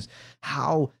powerful beings.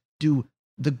 How do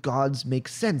the gods make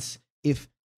sense if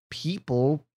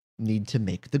people need to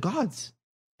make the gods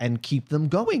and keep them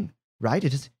going, right?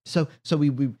 It is so we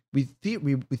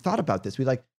thought about this. We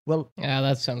like, well, Yeah,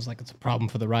 that sounds like it's a problem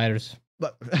for the writers.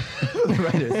 but the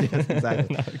writers, yes,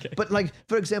 exactly. No, okay. But like,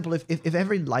 for example, if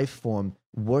every life form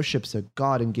worships a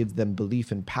god and gives them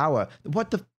belief and power, what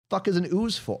the fuck is an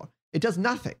ooze for? It does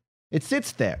nothing. It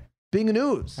sits there being an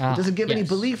ooze. It doesn't give any yes.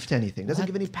 belief to anything. Doesn't What?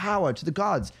 give any power to the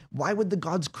gods. Why would the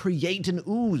gods create an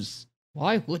ooze?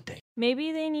 Why would they?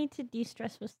 Maybe they need to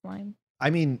de-stress with slime.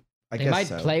 I mean, I They guess might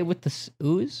so. play with the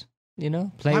ooze, Play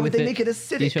Why with would they it. make it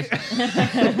acidic?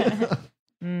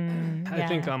 I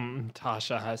think Yeah.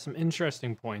 Tasha has some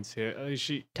interesting points here. I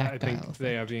Tactile think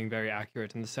they are being very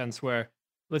accurate in the sense where,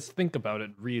 let's think about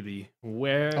it really.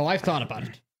 Where Oh, I've thought about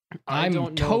it. I I'm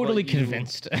don't know totally about you.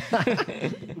 convinced.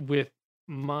 With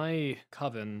my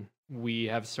coven, we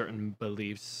have certain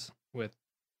beliefs with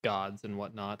gods and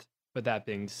whatnot. But that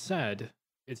being said,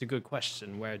 it's a good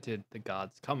question. Where did the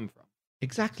gods come from?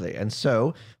 Exactly. And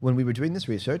so when we were doing this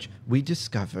research, we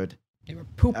discovered They were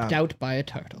pooped out by a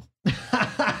turtle,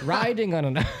 riding on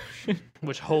an ocean,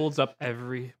 Which holds up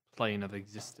every plane of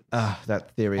existence.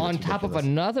 that theory. on that's top of ridiculous.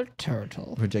 another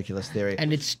turtle, Ridiculous theory.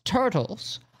 and it's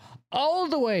turtles all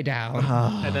the way down.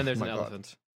 And then there's Oh an my God.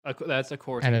 elephant. That's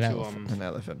according And an to elephant. An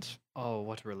elephant. oh,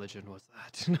 what religion was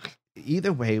that?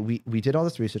 Either way, we did all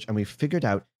this research and we figured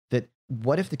out that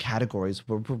what if the categories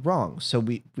were wrong? So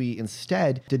we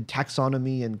instead did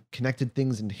taxonomy and connected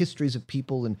things and histories of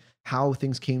people and how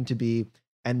things came to be.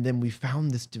 And then we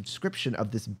found this description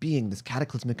of this being, this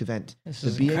cataclysmic event, This the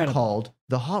is being incredible. called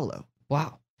the Hollow.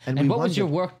 Wow. And, And we what was your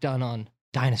wondered- work done on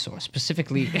dinosaurs,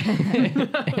 specifically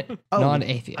Oh,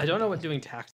 non-atheist? I don't know what doing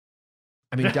tax.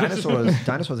 I mean,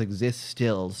 dinosaurs exist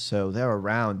still, so they're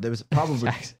around. There was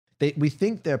probably Facts. we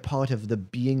think they're part of the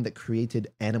being that created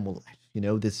animal life.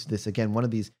 This again, one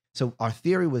of these. So our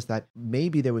theory was that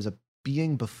maybe there was a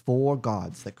being before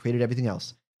gods that created everything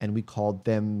else, and we called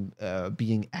them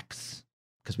being X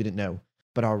because we didn't know.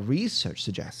 But our research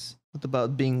suggests What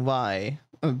about being Y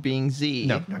or being Z?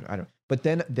 no, I don't. But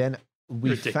then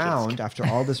we Ridiculous. found after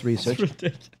all this research,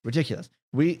 ridiculous.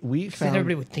 We Then found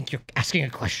everybody would think you're asking a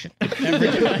question. Every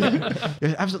time.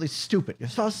 you're absolutely stupid. You're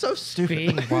so stupid.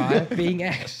 Being Y, being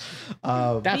X.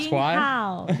 That's being why.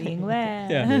 how, being where.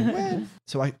 Yeah.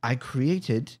 So I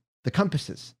created the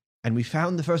compasses, and we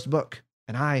found the first book,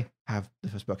 and I have the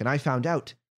first book, and I found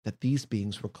out that these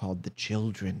beings were called the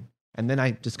children. And then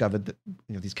I discovered that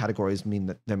these categories mean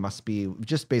that there must be,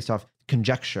 just based off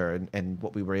conjecture and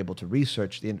what we were able to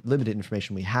research, the limited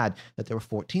information we had, that there were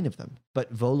 14 of them.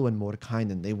 But Volo and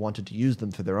Mordekainen, they wanted to use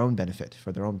them for their own benefit,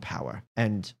 for their own power.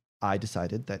 And I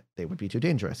decided that they would be too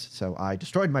dangerous. So I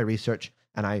destroyed my research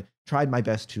and I tried my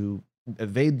best to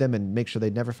evade them and make sure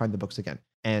they'd never find the books again.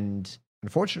 And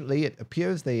unfortunately, it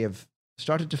appears they have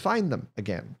started to find them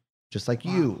again, just like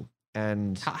you.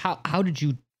 And How did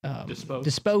you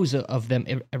dispose of them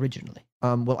originally?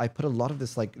 well, I put a lot of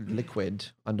this like liquid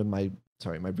under my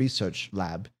research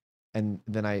lab, and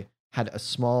then I had a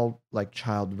small like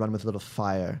child run with a little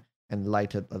fire and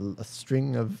light a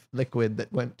string of liquid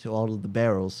that went to all of the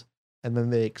barrels, and then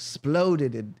they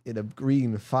exploded in a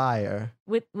green fire.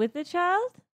 With the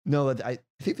child? No, I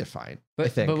think they're fine. I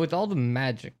But think. but with all the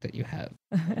magic that you have,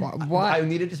 why? I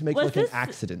needed to make Was like an this-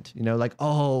 accident, like,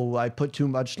 oh, I put too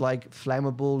much like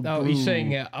flammable. No, glue. he's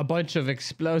saying a bunch of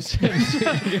explosives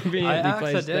conveniently I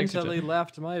placed next to accidentally it.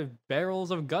 left my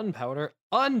barrels of gunpowder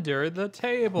under the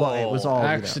table. Well, it was all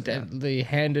Accidentally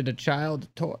handed a child a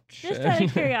torch. Just out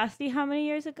of curiosity, how many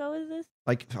years ago is this?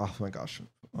 like, oh my gosh,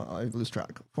 I lose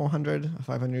track. 400,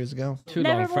 500 years ago. Too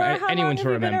long for Nevermore, how anyone long to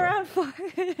have you been remember.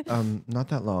 around for? Not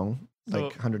that long, So-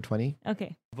 like 120.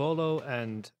 Okay. Volo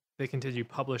and they continue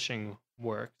publishing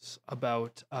works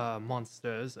about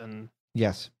monsters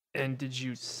Yes. and did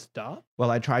you stop? Well,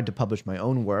 I tried to publish my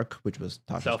own work, which was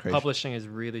Tasha's creation. Self-publishing is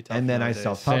really tough. And then I nowadays.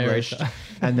 self-published, Fair.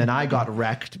 and then I got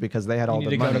wrecked because they had all You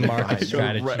the need to go money. to market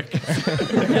behind it.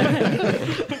 strategy.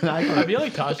 And I feel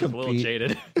like Tasha's a little compete.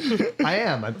 jaded. I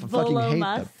am. I fucking Volo hate them.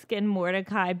 Musk and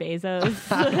Mordecai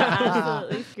Bezos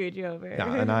absolutely screwed you over.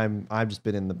 Yeah, and I've just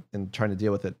been in trying to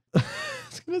deal with it. I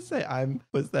was gonna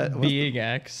say Being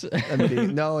X.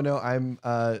 no,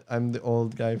 I'm the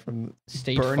old guy from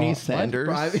State Bernie Farm. Sanders.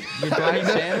 You're Bernie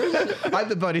Sanders? I'm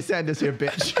the Bernie Sanders here,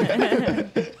 bitch.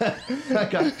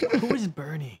 Okay. Who is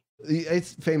Bernie?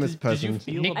 It's famous Did you person.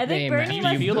 feel I think Nickname. Bernie You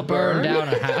must- Feel a burn burn? down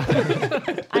a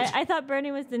house. I thought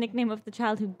Bernie was the nickname of the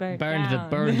child who burned Burned down.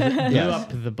 blew Yes. up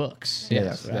the books.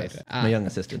 Yes, right. yes. My young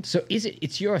assistant. So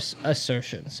it's your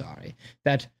assertion, sorry,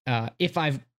 that if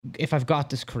I've got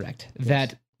this correct,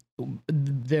 that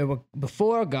there were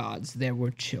before gods there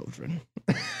were children.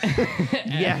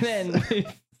 Yes. And then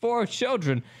before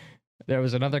children there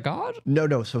was another god?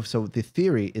 No. So the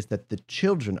theory is that the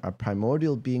children are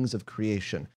primordial beings of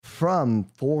creation from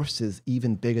forces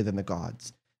even bigger than the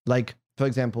gods. Like, for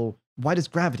example, why does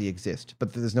gravity exist?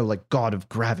 But there's no like god of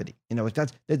gravity.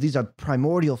 These are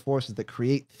primordial forces that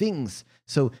create things.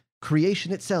 So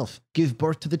creation itself gives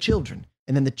birth to the children,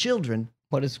 and then the children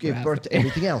What is give birth to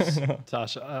everything else.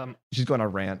 Tasha, She's going on a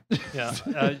rant.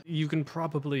 yeah, you can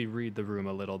probably read the room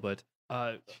a little, but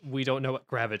we don't know what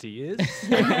gravity is.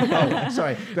 Oh,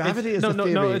 sorry. Gravity is no, a no,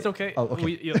 theory. no, it's okay. Oh,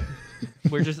 okay.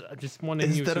 We're just wanting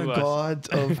Is you that to. a god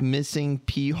of missing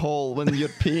pee hole when you're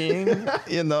peeing?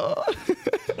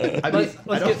 I mean,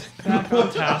 Let's get back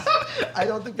on task. I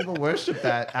don't think people worship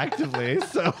that actively.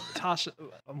 So Tasha,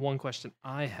 one question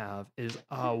I have is,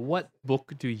 what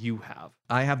book do you have?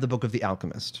 I have the Book of the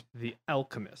Alchemist. The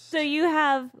Alchemist. So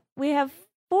we have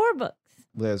 4 books.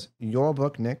 There's your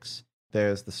book, Nyx.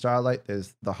 There's the Starlight.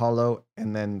 There's the Hollow,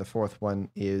 and then the 4th one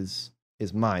is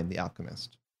mine, the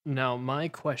Alchemist. Now, my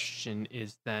question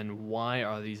is then, why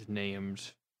are these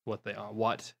named what they are?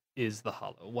 What is the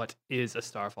Hollow? What is a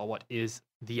Starfall? What is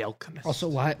the Alchemist? Also,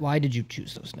 why did you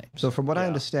choose those names? So from what I Yeah.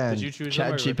 understand, Did you choose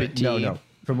them or did they- ChatGPT. No.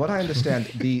 From what I understand,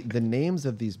 the names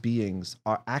of these beings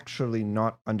are actually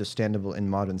not understandable in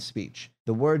modern speech.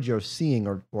 The word you're seeing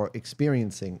or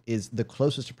experiencing is the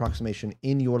closest approximation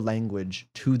in your language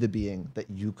to the being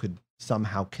that you could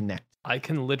somehow connect. I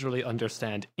can literally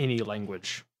understand any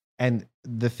language. And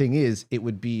the thing is, it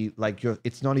would be like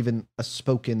it's not even a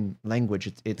spoken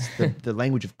language. It's the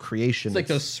language of creation. It's like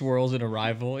those swirls in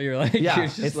Arrival. You're like, Yeah, you're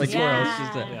just it's like the swirls. Yeah.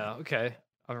 Just a- Yeah, okay.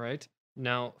 All right.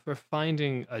 Now, for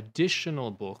finding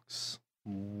additional books,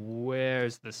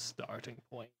 where's the starting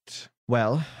point?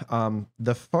 Well,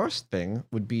 the first thing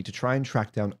would be to try and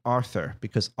track down Arthur,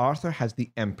 because Arthur has the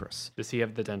Empress. Does he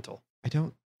have the dental?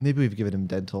 Maybe we've given him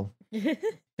dental.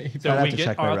 So have we to get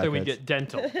check my Arthur, we records. get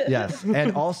dental. Yes,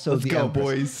 and also Let's the go, Empress.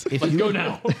 boys. If Let's you- go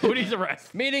now. Who needs a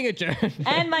rest? Meeting adjourned.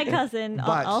 And my cousin,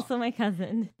 But- also my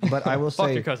cousin. But I will Fuck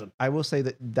say, your cousin. I will say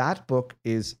that book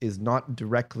is not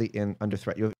directly under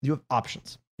threat. You have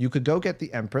options. You could go get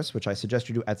the Empress, which I suggest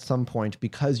you do at some point,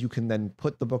 because you can then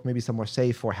put the book maybe somewhere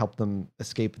safe or help them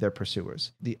escape their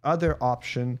pursuers. The other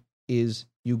option is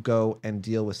you go and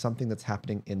deal with something that's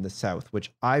happening in the south,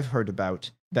 which I've heard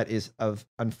about that is of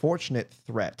unfortunate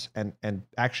threat and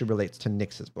actually relates to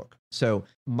Nyx's book. So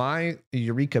my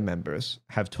Eureka members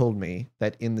have told me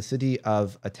that in the city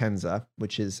of Atenza,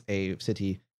 which is a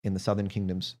city in the southern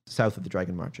kingdoms south of the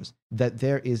Dragon Marches, that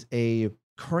there is a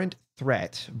current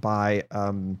threat by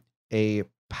a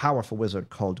powerful wizard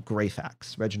called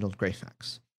Greyfax, Reginald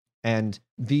Greyfax. And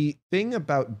the thing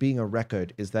about being a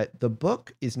record is that the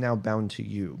book is now bound to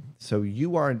you. So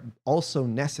you are also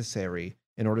necessary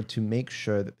in order to make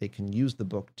sure that they can use the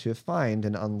book to find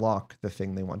and unlock the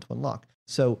thing they want to unlock.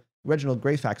 So Reginald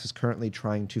Greyfax is currently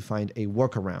trying to find a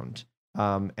workaround,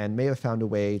 and may have found a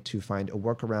way to find a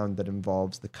workaround that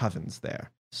involves the covens there.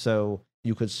 So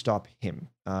you could stop him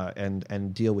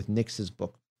and deal with Nyx's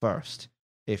book first,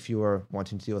 if you are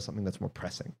wanting to deal with something that's more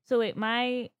pressing. So wait,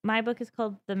 my book is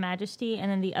called The Majesty,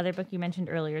 and then the other book you mentioned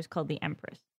earlier is called The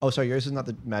Empress. Oh, sorry, yours is not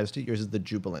the Majesty, yours is the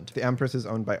Jubilant. The Empress is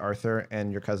owned by Arthur,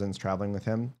 and your cousin's traveling with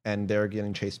him, and they're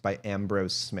getting chased by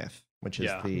Ambrose Smith, which is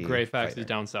the Greyfax fighter. is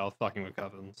down south fucking with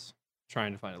covens,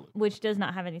 trying to find a loot. Which does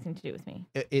not have anything to do with me.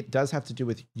 It does have to do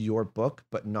with your book,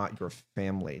 but not your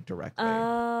family directly.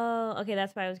 Oh, okay,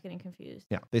 that's why I was getting confused.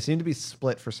 Yeah, they seem to be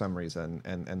split for some reason,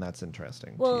 and that's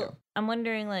interesting to Well, you. I'm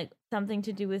wondering, like, something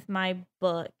to do with my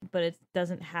book, but it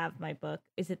doesn't have my book.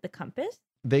 Is it the compass?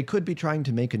 They could be trying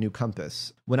to make a new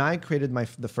compass. When I created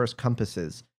the first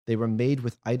compasses, they were made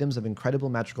with items of incredible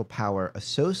magical power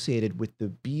associated with the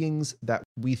beings that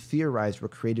we theorized were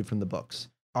created from the books.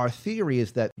 Our theory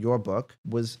is that your book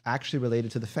was actually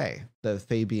related to the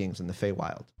Fae beings in the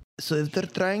Feywild. So if they're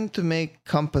trying to make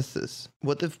compasses,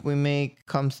 what if we make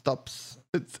stops?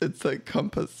 It's like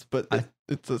compass, but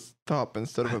it's a stop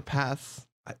instead of a pass.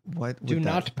 What would Do that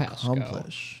not pass go.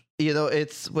 accomplish? You know,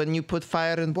 it's when you put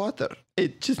fire in water,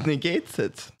 it just negates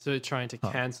it. So you're trying to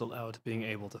cancel out being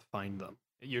able to find them.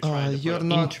 You're trying to You're put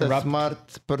not a interrupt-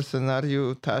 smart person, are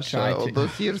you, Try Tasha? All to.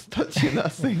 those years taught you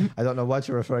nothing. I don't know what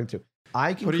you're referring to.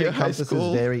 I can What are you, create high compasses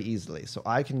school? very easily, so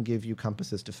I can give you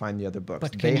compasses to find the other books.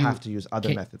 But They can you- have to use other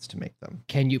can- methods to make them.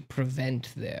 Can you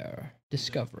prevent their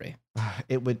discovery?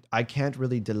 I can't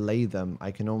really delay them.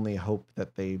 I can only hope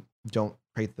that they don't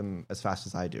create them as fast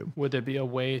as I do. Would there be a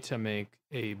way to make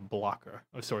a blocker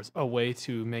of sorts, a way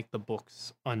to make the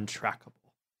books untrackable?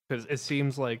 Because it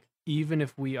seems like even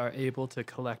if we are able to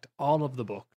collect all of the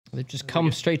books, They just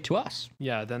come straight to us.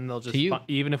 yeah, then they'll just you.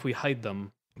 even if we hide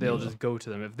them, they'll just go to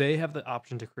them. If they have the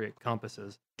option to create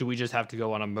compasses, do we just have to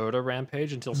go on a murder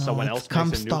rampage until someone else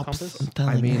makes a new compass?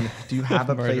 I mean, do you have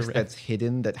a Murder place rap. that's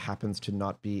hidden that happens to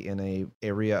not be in a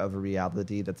area of a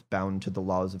reality that's bound to the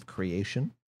laws of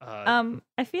creation?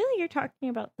 I feel like you're talking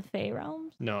about the Fey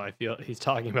realms. No, I feel he's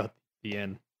talking about the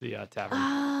inn, the tavern.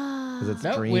 Ah. it's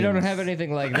No, we don't dreams. have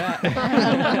anything like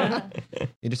that.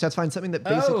 You just have to find something that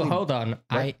basically... Oh, hold on.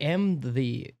 I Right. am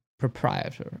the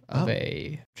proprietor of Oh.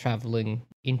 a traveling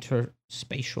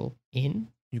interspatial inn.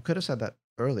 You could have said that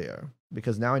earlier,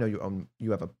 because now I know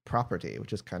you have a property,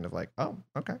 which is kind of like, oh,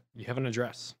 okay. You have an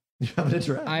address. You have an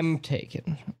address. I'm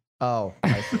taken. Oh,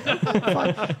 I see.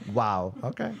 Fine. Wow.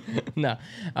 Okay. No.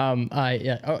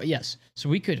 Yeah. Oh, yes. So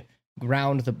we could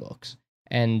ground the books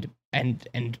and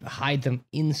hide them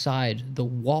inside the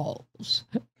walls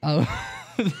of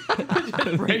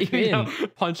the Breaking inn. down,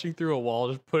 punching through a wall,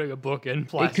 just putting a book in.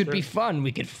 It could be fun.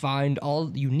 We could find all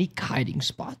unique hiding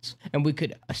spots, and we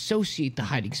could associate the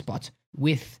hiding spots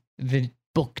with the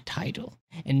book title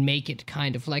and make it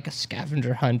kind of like a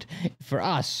scavenger hunt for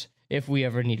us if we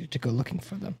ever needed to go looking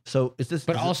for them. So is this...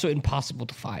 But does also impossible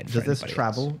to find. Does for this anybody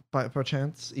travel else. by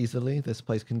perchance easily? This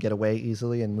place can get away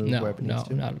easily and move No, wherever it needs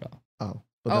to? not at all. Oh.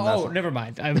 Well, then Oh, that's- never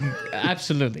mind.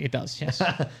 Absolutely, it does. Yes.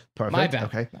 Perfect. My bad.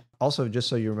 Okay. Also, just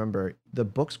so you remember, the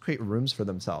books create rooms for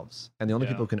themselves, and the only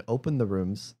Yeah. people who can open the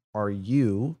rooms are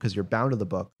you, because you're bound to the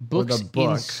book. or Books the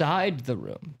book. inside the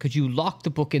room. Could you lock the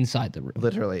book inside the room?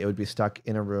 Literally, it would be stuck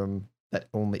in a room that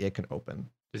only it can open.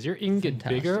 Does your inn get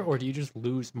bigger, Fantastic. or do you just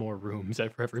lose more rooms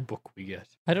for every book we get?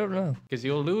 I don't know. Because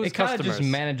you'll lose It kind of customers. just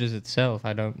manages itself. I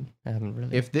haven't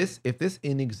really. If this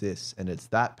inn exists and it's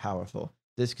that powerful,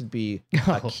 this could be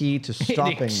Oh, a key to it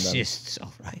stopping them. exists,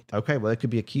 all right. Okay, well, it could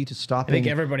be a key to I stopping. think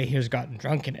everybody here's gotten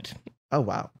drunk in it. Oh,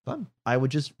 wow. Fun. I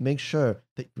would just make sure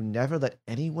that you never let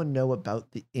anyone know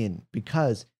about the inn,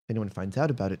 because if anyone finds out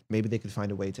about it, maybe they could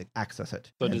find a way to access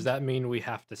it. So does that mean we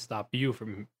have to stop you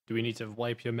from? Do we need to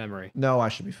wipe your memory? No, I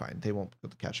should be fine. They won't be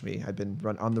able to catch me. I've been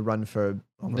on the run for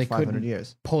almost They 500 couldn't.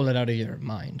 years. Pull it out of your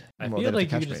mind. I Well, feel then like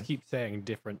it's you a could catch just me. keep saying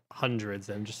different hundreds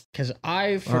and just. Because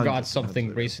I forgot 100%.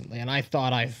 something recently, and I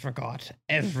thought I forgot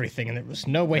everything, and there was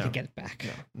no way to No. get it back.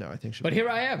 No, I think. But here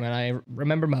I am, and I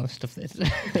remember most of this.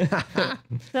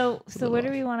 So little where do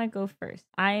off. we want to go first?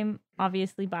 I'm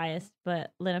obviously biased,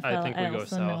 but Linafel, think we I go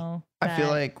also south. know I feel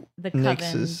that like the coven,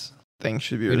 Nyx's thing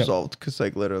should be We don't- resolved because,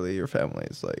 like, literally your family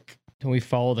is like. Can we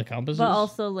follow the compasses? but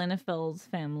also Linafel's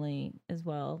family as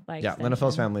well. By Yeah, extension.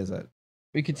 Linefel's family is it.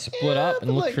 We could split up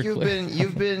and look like for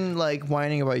you've been like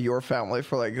whining about your family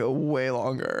for like a way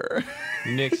longer.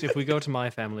 Nix, if we go to my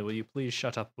family, will you please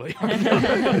shut up? One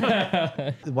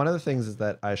of the things is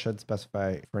that I should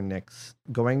specify for Nyx,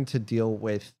 going to deal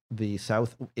with the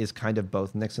South is kind of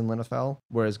both Nyx and Linafel,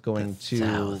 whereas going The to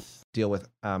South. deal with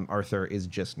Arthur is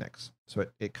just Nyx. So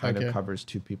it kind Okay. of covers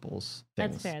two people's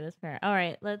things. That's fair. All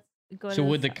right, let's go to So the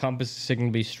would the south. compass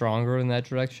signal be stronger in that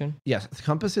direction? Yes, the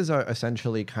compasses are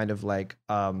essentially kind of like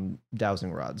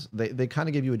dowsing rods. They kind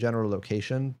of give you a general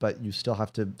location, but you still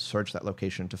have to search that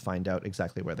location to find out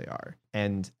exactly where they are.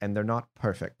 And they're not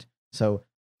perfect. So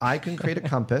I can create a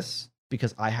compass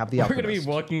because I have the We're gonna be alchemist.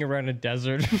 walking around a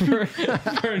desert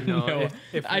for No, Noah.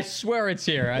 if I swear it's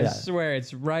here. I Yeah. swear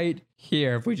it's right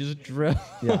here. If we just drill.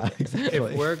 Yeah, If exactly.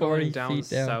 we're 40 going down feet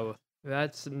down. south,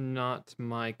 that's not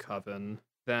my coven.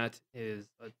 That is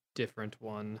a different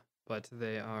one, but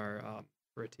they are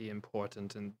pretty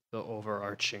important in the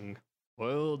overarching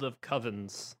world of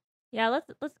covens. Yeah,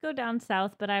 let's go down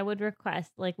south, but I would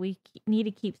request like need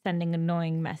to keep sending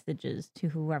annoying messages to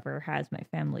whoever has my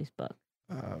family's book.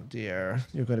 Oh dear,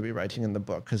 you're going to be writing in the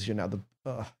book because you're now the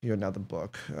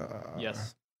book.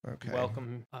 Yes, Okay.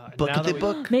 welcome. Now that Buckety we-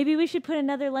 book. Maybe we should put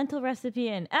another lentil recipe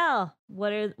in. Al,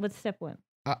 what's step one?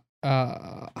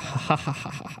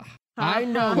 I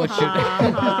know what you're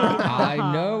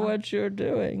I know what you're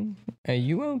doing. And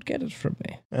you won't get it from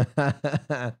me.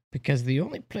 Because the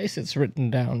only place it's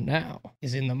written down now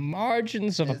is in the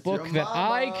margins of a It's book your that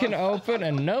I mama. can open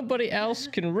and nobody else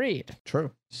can read.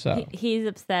 True. So He's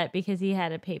upset because he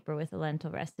had a paper with a lentil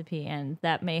recipe, and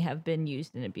that may have been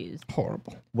used and abused.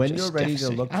 horrible. When Just you're ready to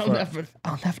devastating. look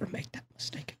I'll never make that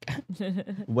mistake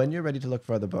again. When you're ready to look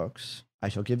for other books, I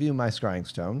shall give you my scrying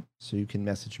stone so you can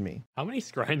message me. How many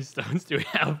scrying stones do we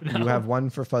have now? You have one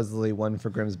for Fuzzly, one for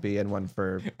Grimsby, and one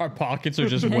for Our pockets are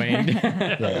just winged.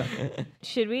 Yeah.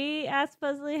 Should we ask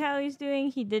Fuzzly how he's doing?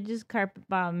 He did just carpet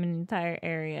bomb an entire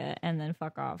area and then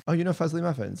fuck off. Oh, you know Fuzzly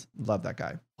Muffins. Love that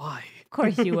guy. Why? Of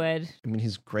course you would. I mean,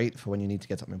 he's great for when you need to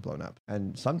get something blown up.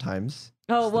 And sometimes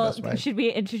Oh, It's the well, best way. should we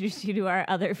introduce you to our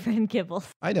other friend, Kibbles?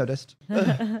 I noticed.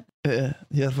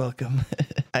 You're welcome.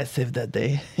 I saved that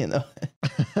day, you know.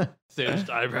 Singed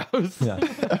eyebrows. Yeah.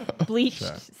 Bleached,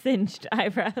 Sure. singed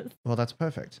eyebrows. Well, that's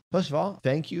perfect. First of all,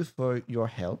 thank you for your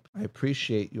help. I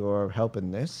appreciate your help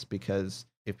in this because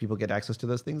if people get access to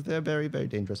those things, they're very, very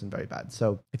dangerous and very bad.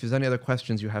 So if there's any other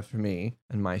questions you have for me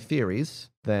and my theories,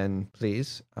 then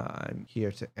please, I'm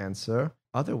here to answer.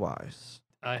 Otherwise,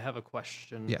 I have a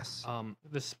question. yes.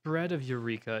 The spread of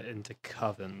Eureka into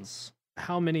covens.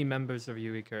 How many members of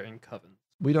Eureka are in covens?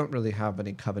 We don't really have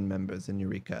any coven members in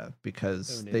Eureka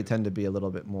because Oh, no. they tend to be a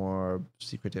little bit more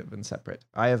secretive and separate.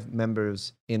 I have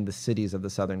members in the cities of the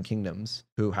Southern Kingdoms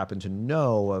who happen to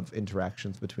know of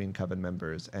interactions between coven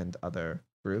members and other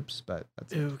groups, but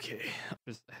that's it. Okay.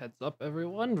 Just a heads up,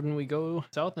 everyone. When we go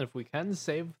south, and if we can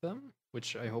save them,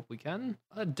 which I hope we can,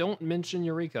 don't mention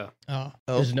Eureka.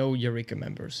 There's no Eureka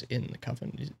members in the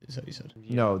coven, is that what you said?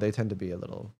 No, they tend to be a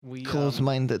little. We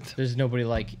Close-minded. There's nobody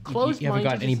like you haven't Close-minded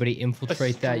got is anybody a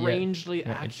infiltrate that yet. strangely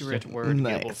Yeah, accurate interesting. word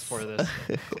Nice. Gibbles, for this.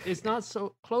 It's not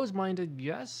so close-minded.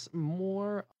 Yes,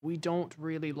 more we don't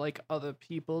really like other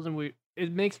people, and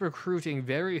it makes recruiting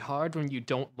very hard when you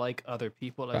don't like other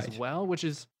people as Right. well, which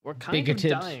is we're kind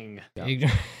Bigoted. of dying. Ign-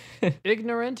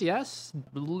 Ignorant, yes,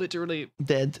 literally,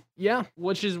 Dead. yeah,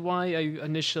 which is why I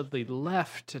initially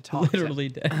left to talk. Literally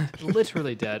dead.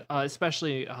 literally dead.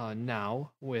 Especially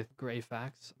now with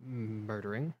Greyfax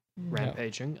murdering,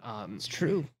 rampaging. It's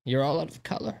true. You're all out of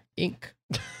color. Ink.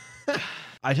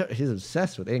 He's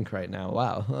obsessed with ink right now.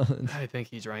 Wow. I think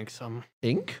he drank some.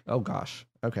 Ink? Oh gosh.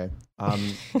 Okay.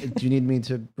 Do you need me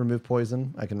to remove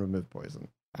poison? I can remove poison.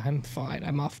 I'm fine.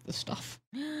 I'm off the stuff.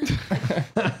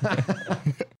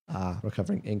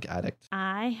 Recovering ink addict.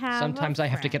 I have. Sometimes a I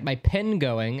have to get friend. my pen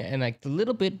going and like the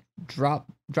little bit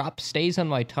drop stays on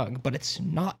my tongue, but it's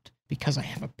not because I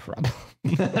have a problem.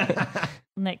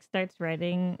 Nick starts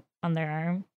writing on their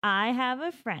arm. I have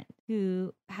a friend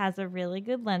who has a really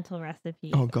good lentil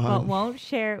recipe, Oh, God. but won't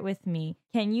share it with me.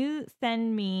 Can you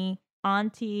send me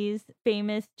Auntie's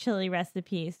famous chili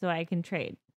recipe so I can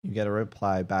trade? You get a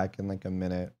reply back in like a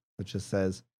minute, which just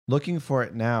says, "Looking for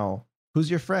it now. Who's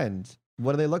your friend?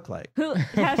 What do they look like?" Who?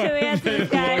 How should we answer these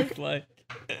guys?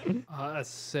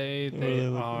 Say What they are they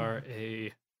looking are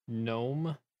a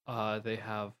gnome. They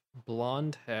have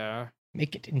blonde hair.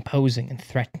 Make it imposing and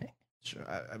threatening. Sure.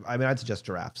 I mean, I'd suggest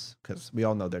giraffes because we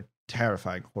all know they're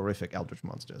terrifying, horrific eldritch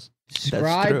monsters.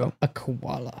 Describe true. a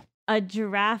koala. A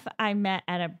giraffe I met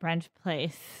at a brunch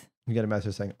place. You get a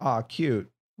message saying, "Ah,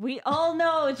 cute." We all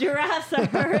know giraffes are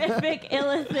horrific,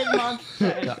 illicit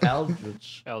monsters. The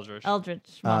eldritch.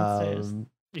 Eldritch. Monsters.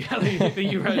 Yeah,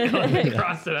 you read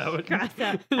cross it out. Cross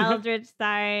out. Eldritch,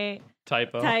 sorry.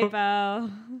 Typo.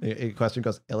 A question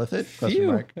goes illicit? Phew.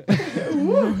 Question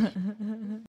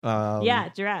mark. Yeah,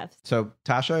 giraffes. So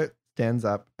Tasha stands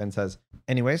up and says,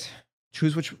 anyways,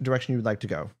 choose which direction you would like to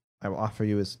go. I will offer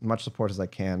you as much support as I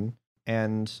can,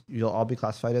 and you'll all be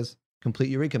classified as complete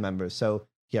Eureka members. So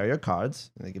here are your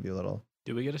cards, and they give you a little.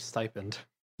 Do we get a stipend?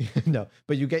 No,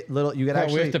 but you get little. You get No,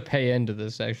 actually. we have to pay into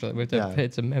this. Actually, we have to Yeah. pay.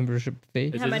 It's a membership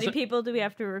fee. Is How this many a- people do we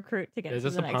have to recruit to get Is to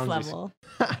this the a next Ponzi level?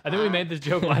 I think we made this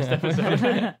joke last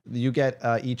episode. You get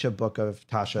each a book of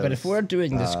Tasha's. But if we're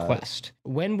doing this quest,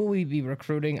 when will we be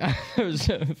recruiting others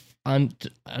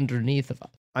underneath of us?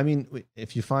 I mean,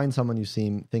 if you find someone you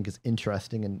think is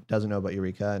interesting and doesn't know about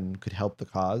Eureka and could help the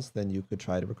cause, then you could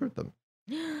try to recruit them.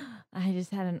 I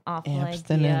just had an awful idea.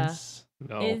 Abstinence.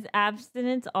 No. Is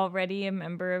Abstinence already a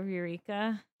member of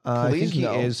Eureka? I think Please he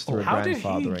no. is through a how did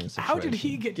grandfathering he? situation. How did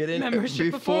he get in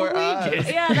membership before before we us. did?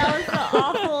 Yeah, that was the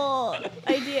awful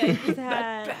idea I just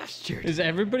had. Bastard. Is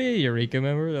everybody a Eureka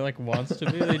member that like wants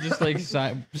to be? They just like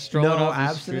strolling No, off the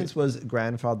abstinence street? was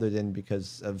grandfathered in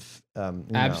because of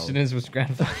Abstinence was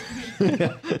grandfather.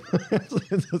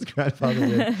 Abstinence was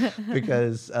grandfathered in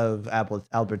because of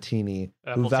Albertini,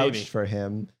 who Appletini. vouched for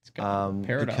him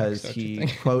paradox, because don't you he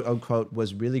think? quote unquote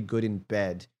was really good in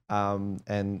bed.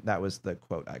 And that was the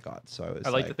quote I got. So it was I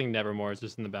like to think Nevermore is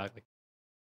just in the back. Like,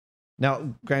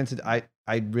 Now, granted, I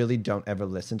really don't ever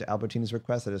listen to Albertini's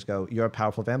requests. I just go, "You're a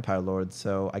powerful vampire lord,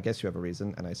 so I guess you have a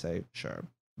reason." And I say, "Sure,"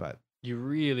 but you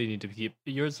really need to keep.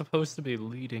 You're supposed to be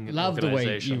leading an Love the way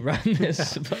organization. you run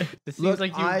this. But It seems Look,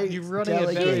 like I you're running it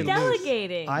delegate. very He's loose.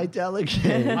 delegating. I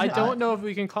delegate. I don't know if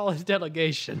we can call it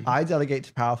delegation. I delegate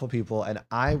to powerful people, and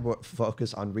I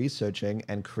focus on researching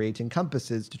and creating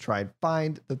compasses to try and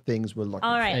find the things we're looking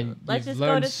All for. right, and let's you've just go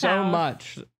learned to so south.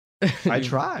 much. I You-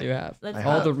 try. You have. Let's I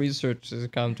All have. the research has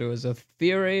come to is a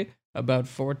theory about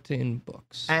 14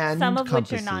 books. And Some of which are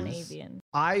compasses. non-avian.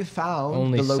 I found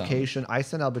Only the some. location. I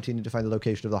sent Albertini to find the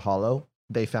location of the hollow.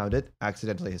 They found it.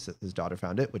 Accidentally, his daughter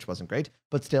found it, which wasn't great.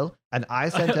 But still, and I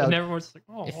sent out. Nevermore's like,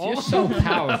 oh. If you're so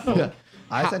powerful,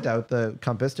 I sent out the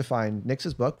compass to find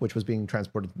Nix's book, which was being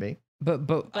transported to me. but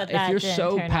But if that you're didn't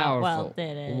so turn out well, powerful,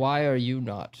 did it? why are you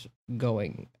not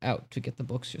going out to get the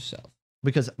books yourself?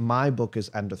 Because my book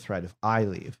is under threat if I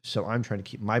leave. So I'm trying to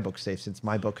keep my book safe since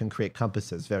my book can create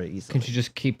compasses very easily. Can't you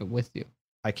just keep it with you?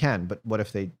 I can, but what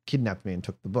if they kidnapped me and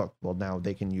took the book? Well, now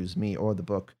they can use me or the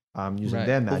book using Right.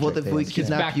 their But magic. But what if they we understand.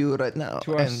 kidnap back you right now?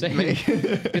 To our and same, make-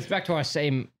 it's back to our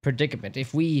same predicament.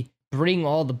 If we bring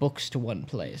all the books to one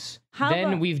place, How then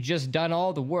about- we've just done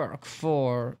all the work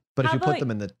for. But if How you put about-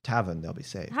 them in the tavern, they'll be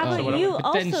safe. How Oh, about what you But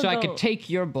also then, so I go- could take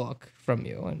your book from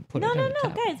you and put No, it no, in the no,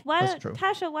 tavern. guys. Why That's don't true.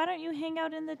 Tasha? Why don't you hang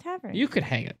out in the tavern? You could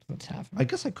hang out in the tavern. I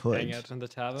guess I could. Hang out in the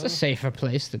tavern. It's a safer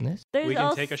place than this. There's We can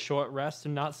also, take a short rest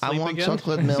and not I sleep want again.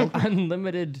 chocolate milk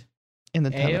Unlimited in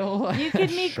the tavern. ale. You could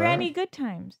meet Sure. Granny Good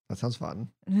Times. That sounds fun.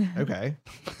 Okay.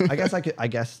 I guess I could. I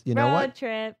guess you know Road what?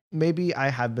 trip. Maybe I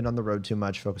have been on the road too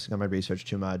much, focusing on my research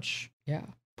too much. Yeah.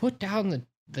 Put down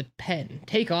the pen.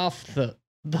 Take off the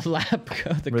lab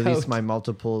coat. The Release coat. my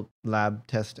multiple lab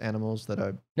test animals that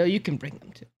are. No, you can bring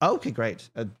them too. Okay, great.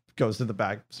 Goes to the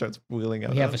back, starts wheeling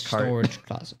out. We have a cart. storage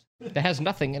closet that has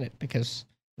nothing in it because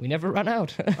we never run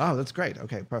out. Oh, that's great.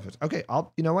 Okay, perfect. Okay,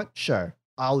 I'll. You know what? Sure,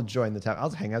 I'll join the tavern. I'll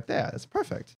hang out there. That's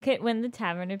perfect. Okay, when the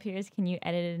tavern appears, can you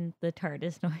edit in the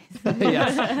TARDIS noise?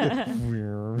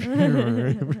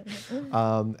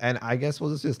 And I guess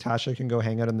we'll just Tasha can go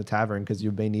hang out in the tavern because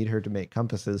you may need her to make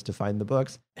compasses to find the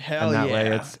books, Hell and that yeah.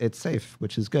 way it's safe,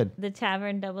 which is good. The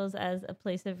tavern doubles as a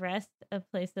place of rest, a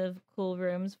place of cool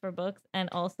rooms for books, and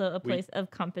also a place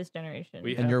of compass generation.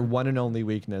 We And your one and only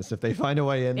weakness, if they find a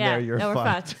way in yeah, there, you're no, we're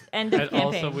fucked. fucked. End of And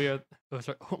campaign. also, it was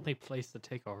our only place to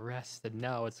take a rest, and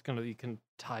now it's gonna be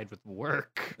tied with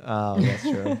work. Oh, that's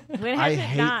true. When I has it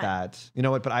hate not? that. You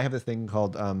know what? But I have this thing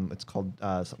called it's called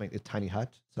something. It's Tiny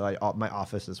Hut. So my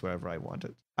office is wherever I want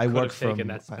it. I Could work have from. taken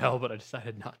that spell, but I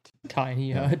decided not to.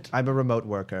 Tiny hut. I'm a remote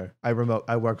worker. I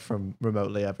work from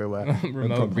remotely everywhere. From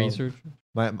Remote home. research.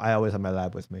 I always have my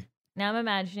lab with me. Now I'm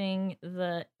imagining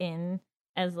the inn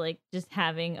as like just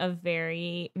having a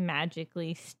very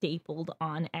magically stapled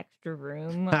on extra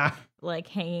room, like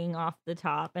hanging off the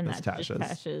top, and That's that's just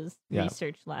Tasha's. Tasha's Yeah.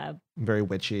 research lab. Very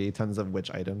witchy. Tons of witch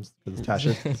items. 'Cause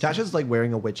Tasha's like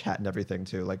wearing a witch hat and everything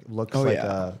too. Like looks Oh, like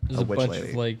yeah. There's a a witch bunch lady.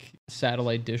 of like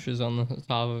satellite dishes on the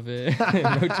top of it,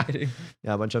 rotating.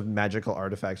 Yeah, a bunch of magical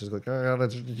artifacts. Just like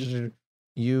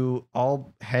you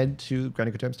all head to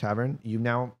Granny Good Times Tavern. You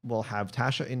now will have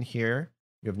Tasha in here.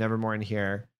 You have Nevermore in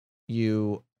here.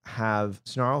 You have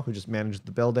Snarl, who just manages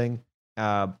the building,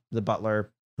 the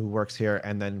butler who works here,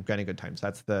 and then Granny Goodtimes.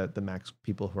 That's the max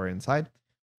people who are inside.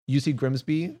 You see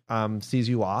Grimsby sees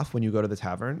you off when you go to the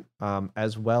tavern,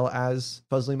 as well as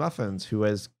Fuzzly Muffins, who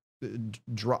has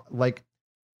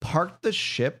parked the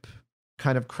ship,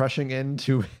 kind of crushing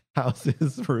into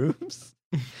House's roofs,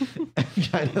 and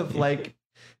kind of like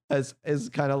is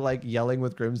kind of like yelling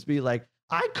with Grimsby, like,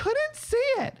 I couldn't see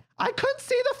it. I couldn't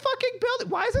see the fucking building.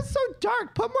 Why is it so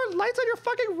dark? Put more lights on your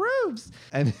fucking roofs.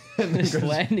 And This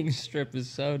landing strip is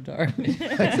so dark.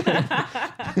 Medieval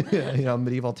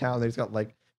town. They've got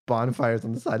like bonfires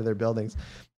on the side of their buildings.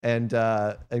 And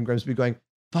Grimsby going,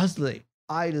 Fuzzly,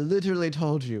 I literally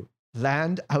told you,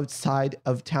 land outside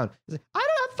of town. He's like, I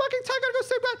don't have fucking time. I gotta go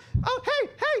say bye. Oh, hey.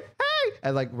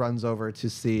 And like runs over to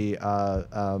see,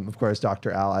 of course,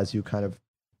 Dr. Al as you kind of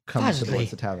come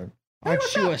towards the tavern. Hey,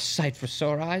 Aren't you a sight for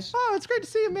sore eyes? Oh, it's great to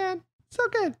see you, man. So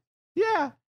good.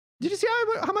 Yeah. Did you see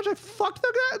how much I fucked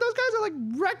those guys? I like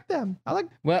wrecked them.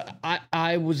 Well,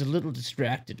 I was a little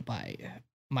distracted by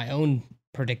my own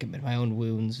predicament, my own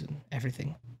wounds and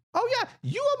everything. Oh yeah,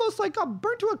 you almost like got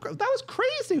burnt to that was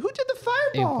crazy. Who did the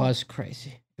fireball? It was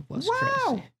crazy. Wow.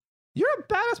 Crazy. You're a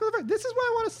badass motherfucker. This is what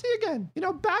I want to see again.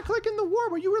 Back like in the war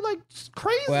where you were like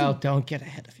crazy. Well, don't get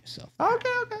ahead of yourself. Okay.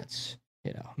 That's,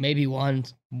 maybe one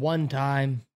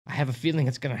time. I have a feeling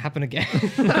it's going to happen again.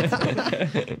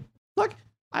 Look,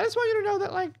 I just want you to know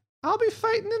that, like, I'll be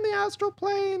fighting in the astral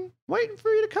plane, waiting for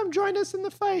you to come join us in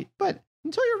the fight. But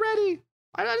until you're ready,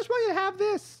 I just want you to have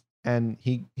this. And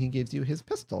he gives you his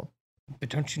pistol. But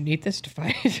don't you need this to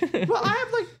fight? Well, I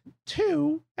have like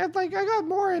 2, and like I got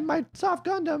more in my soft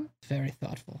Gundam. Very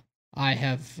thoughtful. I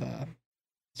have.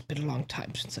 It's been a long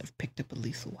time since I've picked up a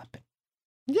lethal weapon.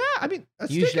 Yeah, I mean, a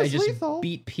stick usually I is just lethal.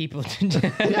 beat people to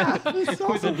death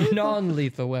with a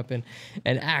non-lethal weapon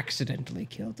and accidentally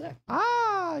killed them.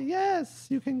 Ah, yes,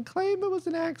 you can claim it was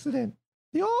an accident.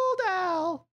 The old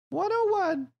Al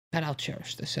 101. But I'll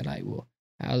cherish this, and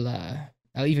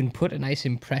I'll even put a nice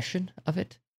impression of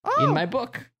it in my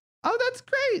book. Oh, that's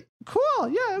great. Cool.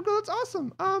 Yeah, that's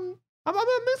awesome. I'm gonna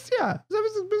miss you. That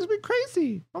was been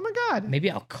crazy. Oh my god. Maybe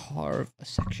I'll carve a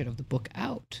section of the book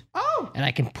out. Oh. And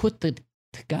I can put the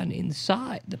gun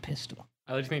inside the pistol.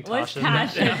 I like to think What's Tasha's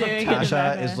Tasha doing? in the Tasha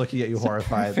background? is looking at you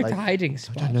horrified. Perfect Like, hiding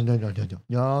spot. no.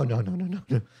 Oh, you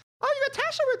got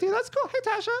Tasha with you. That's cool. Hey,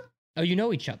 Tasha. Oh, you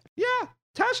know each other. Yeah,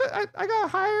 Tasha. I got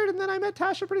hired, and then I met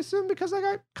Tasha pretty soon because I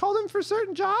got called in for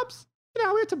certain jobs. We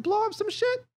had to blow up some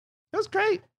shit. It was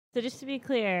great. So just to be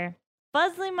clear,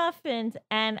 Fuzzly Muffins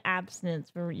and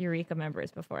Abstinence were Eureka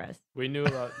members before us. We knew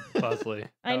about Fuzzly.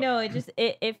 I know, it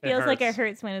feels like it hurts.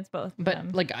 hurts when it's both of But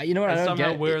them. like, you know what And I don't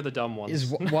somehow get we're the dumb ones.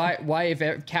 is why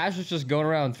if Cash was just going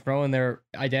around throwing their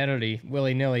identity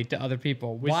willy nilly to other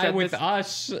people, We why said with this-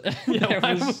 us Yeah,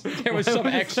 there was why some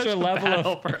was it extra such a level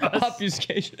battle of for us?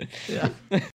 obfuscation. Yeah.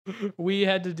 We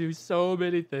had to do so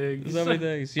many things. So many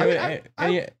things.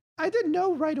 I didn't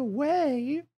know right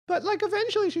away, but like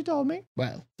eventually she told me.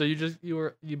 Well, So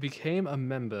you became a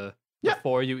member Yeah.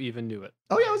 before you even knew it.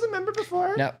 Oh yeah, I was a member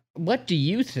before. now what do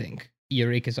you think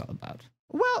Eureka's all about?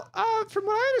 Well, from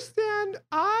what I understand,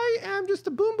 I am just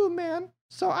a boom boom man.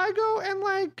 So I go and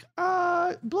like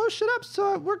blow shit up.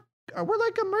 So we're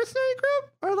like a mercenary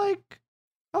group, or like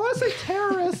I want to say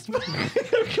terrorist, but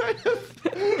kind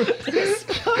of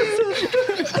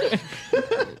explosive.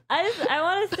 I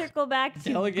want to circle back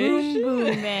to Delegation? Boom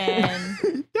Boom Man.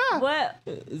 Yeah. What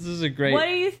This is a great. What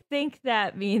do you think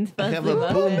that means, I have Fuzzly a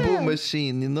Muffin? boom boom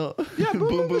machine, Yeah, boom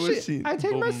boom machine. machine. I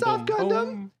take my Boom, soft boom, Gundam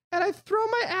boom. and I throw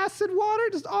my acid water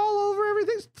just all over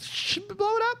everything.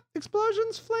 Blow it up.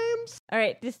 Explosions, flames. All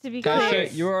right, just to be clear.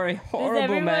 Tasha, you are a horrible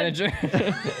everyone- manager.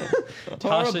 Tasha,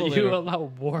 Horrible you leader. allow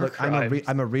war Look, crimes.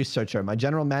 I'm a researcher. My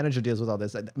general manager deals with all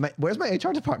this. Where's my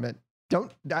HR department?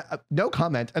 No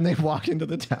comment. And they walk into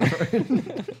the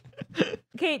tavern.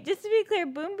 Okay, just to be clear,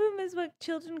 Boom Boom is what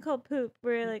children call poop.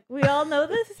 We're like, we all know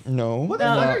this. No. What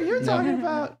the No. fuck are you No. talking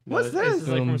about? No, What's it's this?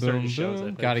 like boom, from certain boom, shows, I boom.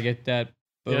 think. Gotta get that.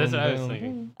 Boom, Yeah, that's what I was boom.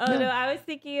 thinking. Oh no, I was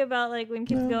thinking about like when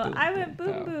kids go, No. I went Boom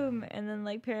Oh. Boom, and then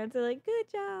like parents are like, good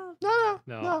job. No.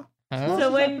 No. Huh?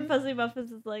 So when Fuzzly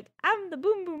Muffins is like, I'm the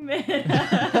Boom Boom Man,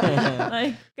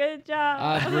 like, good job.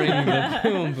 I bring the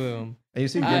boom boom. And you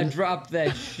see, I Grims- drop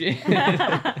that shit.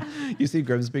 you see,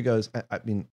 Grimsby goes. I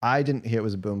mean, I didn't hear it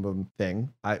was a boom boom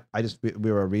thing.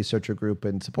 We were a researcher group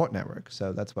and support network,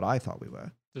 so that's what I thought we were.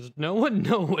 Does no one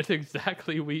know what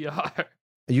exactly we are?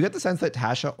 You get the sense that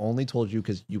Tasha only told you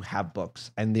because you have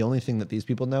books, and the only thing that these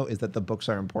people know is that the books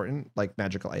are important, like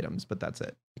magical items. But that's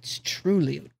it. It's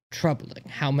truly troubling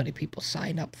how many people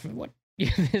sign up for what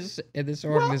in this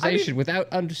organization without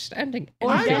understanding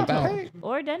Or anything dental. about paid.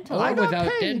 Or dental. I or got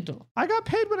without paid. dental. I got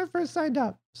paid when I first signed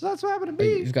up, so that's what happened to Oh,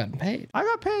 me. you've gotten paid. I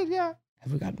got paid, yeah.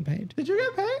 Have we gotten paid? Did you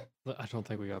get paid? I don't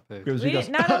think we got paid.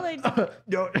 Not only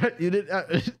No, you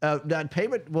didn't. That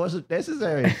payment wasn't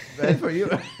necessary for you.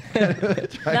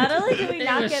 not only do we It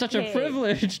not was get such paid, a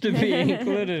privilege to be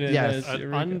included in Yes. this. An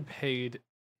Eureka. unpaid.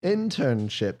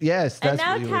 Internship. Yes, and that's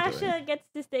now what you were doing. Tasha gets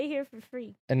to stay here for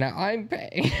free. And now I'm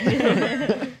paying.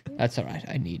 That's all right.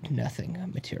 I need nothing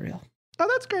material. Oh,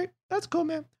 that's great. That's cool,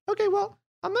 man. Okay, well,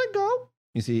 I'm gonna go.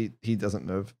 You see, he doesn't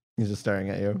move. He's just staring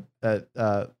at you, at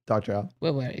Dr. Al.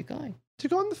 Well, where are you going? To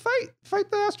go on the fight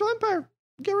the Astral Empire,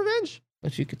 get revenge.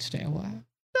 But you could stay a while.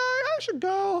 No, I should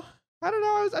go. I don't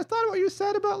know. I thought of what you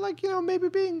said about, like, maybe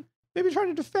trying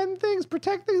to defend things,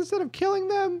 protect things instead of killing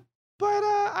them. But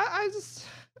I just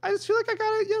feel like I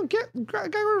gotta, get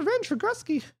revenge for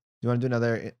Grusky. You want to do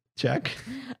another check?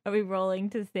 Are we rolling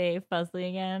to save Fuzzly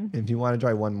again? If you want to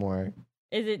try one more,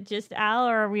 Is it just Al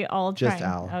or are we all Just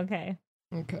trying? Al. Okay.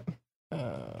 Okay.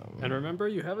 And remember,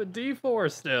 you have a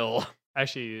D4 still.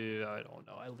 Actually, I don't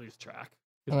know. I lose track.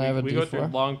 'Cause I have a we go through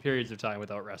D4. long periods of time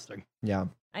without resting. yeah,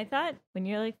 I thought when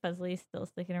you're like Fuzzly still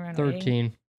sticking around. waiting-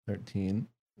 13. 13.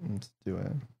 Let's do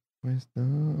it.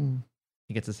 Wisdom.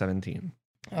 He gets a 17.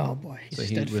 Oh boy. He's So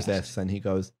he steadfast. resists and he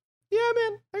goes, "Yeah,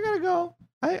 man, I gotta go.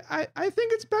 I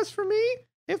think it's best for me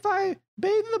if I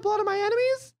bathe in the blood of my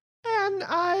enemies and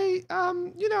I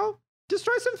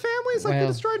destroy some families like they Well,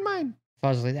 destroyed mine."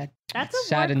 Fuzzly, that That's a war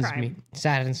saddens crime. me.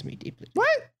 Saddens me deeply.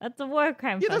 What? That's a war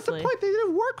crime. Yeah, that's the Fuzzly. point. They did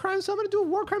a war crime, so I'm gonna do a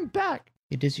war crime back.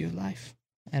 It is your life,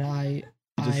 and You're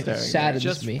just I staring at it. saddens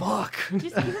Just me fuck.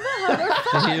 Just give him a to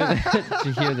hug. hear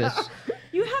to hear this.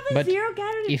 You have a But zero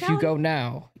gratitude. If you go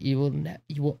now, you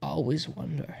will always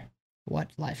wonder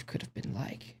what life could have been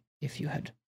like if you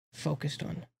had focused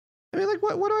on I mean, like,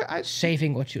 what do I?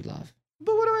 saving what you love.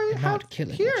 But what do I And have not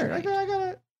killing here? what you I hate.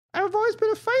 gotta. I've always been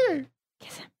a fighter.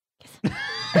 Kiss him. Kiss him.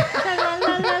 La, la,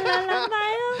 la, la, la, la,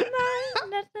 my, oh, my,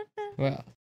 la, la, la. Well,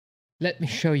 let me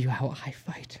show you how I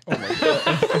fight.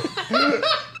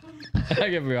 I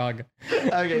give you a hug.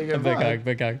 Okay, A good. big hug,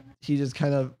 big hug. He just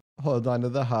kind of holds on to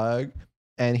the hug,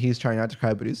 and he's trying not to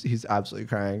cry, but he's absolutely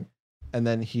crying. And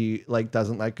then he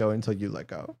doesn't let go until you let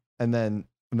go, and then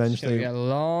It's gonna eventually be a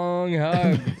long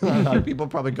hug. people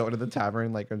probably go to the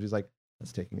tavern and she's like,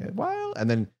 "It's taking a while," and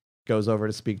then goes over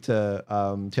to speak to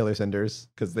Taylor Cinders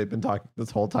because they've been talking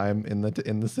this whole time in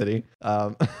the city.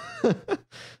 They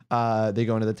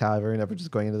go into the tavern. Everyone's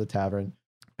just going into the tavern,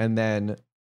 and then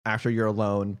after you're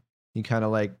alone, he kind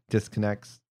of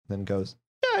disconnects, then goes,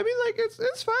 "Yeah, I mean,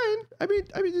 it's fine. I mean,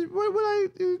 what would I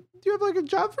do? You have a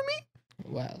job for me?"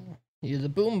 Well, you're the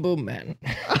boom boom man.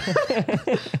 That's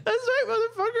right,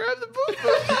 motherfucker. I'm the boom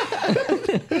boom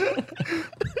man.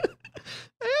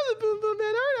 I am the boom boom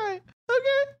man, aren't I?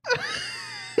 Okay.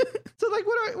 So, what do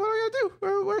I gotta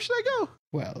do? Where should I go?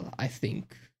 Well, I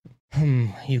think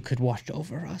you could watch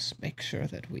over us, make sure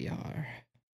that we are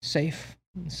safe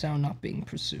and sound, not being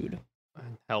pursued.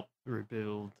 And help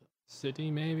rebuild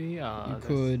city, maybe? You That's-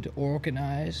 could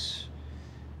organize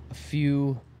a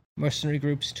few mercenary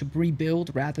groups to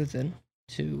rebuild rather than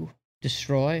to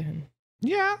destroy. And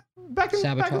Yeah, back in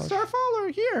Sabotage. Starfall or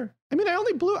here. I mean, I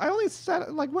only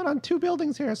went on 2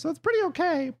 buildings here, so it's pretty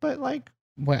okay. But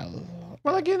well,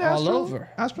 we're in all Astral, over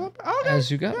Astral. Okay. as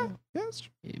you go. Yeah, yeah, that's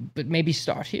true. But maybe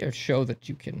start here, show that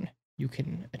you can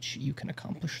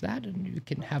accomplish that, and you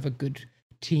can have a good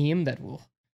team that will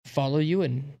follow you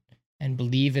and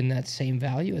believe in that same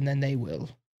value, and then they will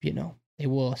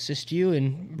assist you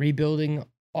in rebuilding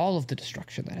all of the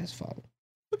destruction that has fallen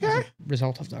as Okay. a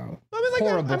result of their I mean,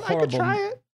 horrible, I could horrible try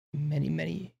it.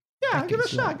 many. Yeah, give it a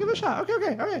decades long. shot. Give it a shot.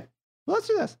 Okay. Well, let's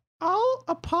do this. I'll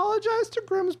apologize to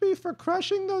Grimsby for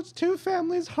crushing those 2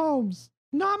 families' homes.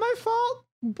 Not my fault,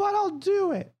 but I'll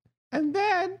do it. And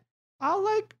then I'll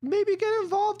maybe get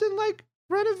involved in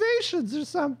renovations or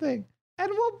something. And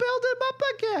we'll build him up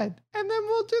again. And then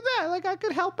we'll do that. I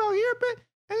could help out here a bit.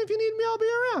 And if you need me, I'll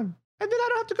be around. And then I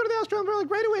don't have to go to the Astral Empire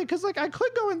right away. Because I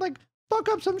could go and fuck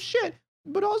up some shit.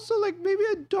 But also maybe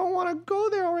I don't want to go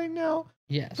there right now.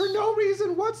 Yes. For no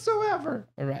reason whatsoever.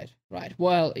 Right.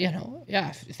 Well,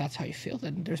 yeah, if that's how you feel,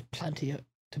 then there's plenty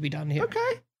to be done here.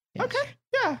 Okay. Yes. Okay.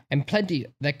 Yeah. And plenty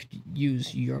that could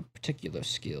use your particular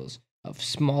skills of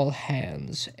small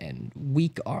hands and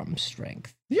weak arm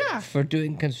strength Yeah. for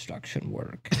doing construction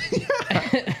work.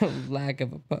 Lack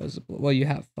of opposable. Well, you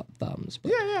have thumbs,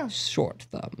 but Yeah. short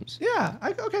thumbs. Yeah.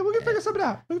 Okay. We can figure something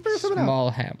out. Small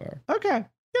hammer. Okay.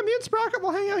 Yeah. Me and Sprocket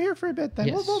will hang out here for a bit then.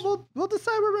 Yes. We'll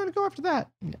decide where we're gonna go after that.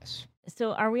 Yes.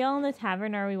 So are we all in the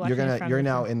tavern, or are we watching it from You're the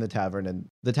now tavern? in the tavern, and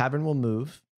the tavern will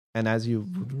move, and as you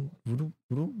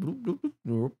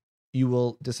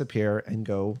will disappear and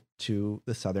go to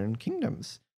the southern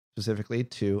kingdoms, specifically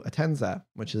to Atenza,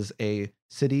 which is a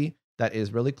city that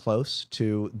is really close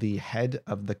to the head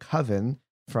of the coven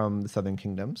from the southern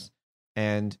kingdoms.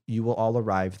 And you will all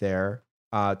arrive there.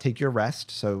 Take your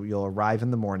rest. So you'll arrive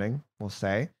in the morning, we'll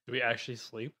say. Do we actually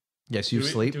sleep? Yes, you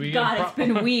sleep. Do we God, get it's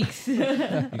been weeks. You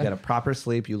get a proper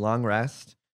sleep, you long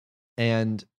rest,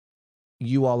 and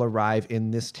you all arrive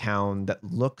in this town that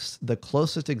looks, the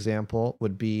closest example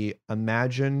would be,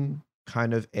 imagine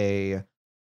kind of a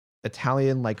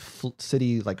Italian like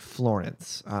city like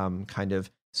Florence, kind of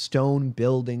stone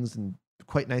buildings and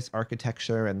quite nice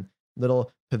architecture and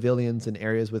little pavilions and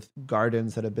areas with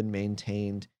gardens that have been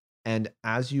maintained. And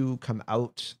as you come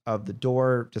out of the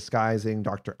door, disguising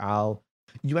Dr. Al,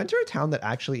 you enter a town that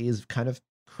actually is kind of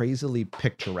crazily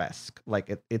picturesque.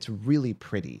 Like it's really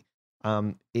pretty.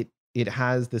 It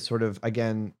has this sort of,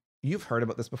 again, you've heard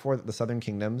about this before, that the Southern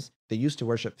Kingdoms, they used to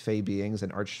worship Fey beings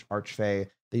and archfey.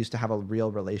 They used to have a real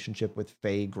relationship with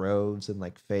Fey groves and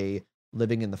like Fey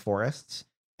living in the forests.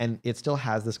 And it still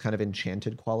has this kind of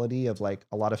enchanted quality of like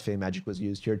a lot of Fey magic was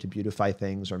used here to beautify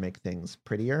things or make things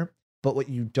prettier. But what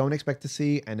you don't expect to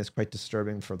see, and is quite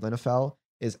disturbing for Linafel,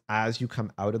 is as you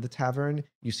come out of the tavern,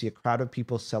 you see a crowd of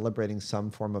people celebrating some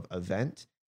form of event.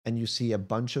 And you see a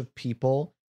bunch of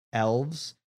people,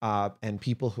 elves, and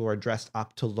people who are dressed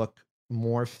up to look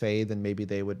more Fey than maybe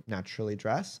they would naturally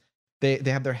dress. They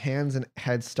have their hands and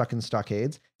heads stuck in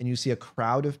stockades, and you see a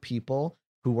crowd of people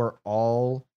who are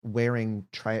all wearing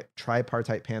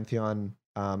tripartite pantheon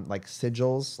like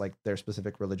sigils, like their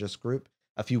specific religious group.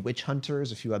 A few witch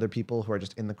hunters, a few other people who are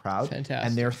just in the crowd. Fantastic.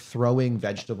 And they're throwing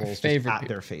vegetables just Favorite at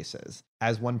people. their faces.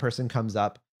 As one person comes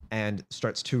up and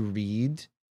starts to read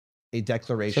a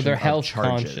declaration So they're of health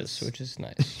charges. conscious, which is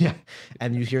nice. Yeah.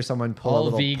 And you hear someone pull a All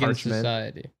little vegan parchment.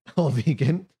 society. All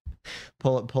vegan.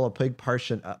 Pull a big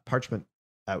parchment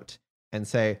out and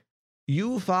say,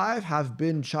 "You 5 have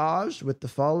been charged with the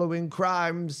following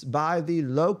crimes by the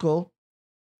local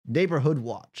neighborhood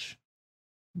watch: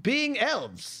 being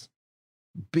elves,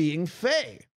 being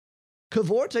Fey,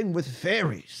 cavorting with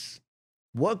fairies,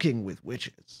 working with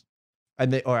witches."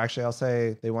 And they, or actually, I'll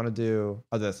say they want to do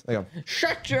this. They go,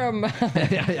 Shut your mouth.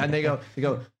 and they go,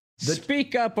 the-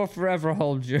 Speak up or forever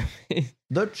hold your peace.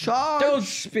 "The charge, Don't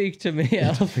speak to me,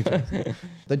 Elf.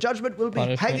 the judgment will be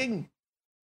Punishment. hanging."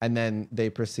 And then they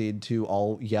proceed to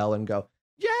all yell and go,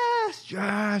 "Yes,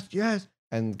 yes, yes,"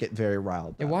 and get very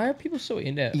riled Yeah, up. why are people so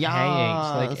into hangings? Yes.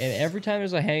 Like, and every time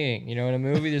there's a hanging, you know, in a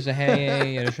movie there's a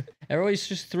hanging, and everybody's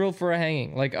just thrilled for a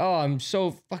hanging. Like, oh, I'm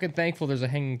so fucking thankful there's a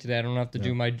hanging today. I don't have to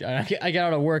do my. I get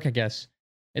out of work, I guess.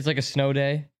 It's like a snow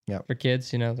day Yep. for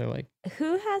kids. You know, they're like,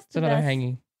 Who has it's the another best?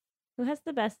 hanging. Who has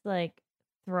the best like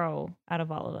throw out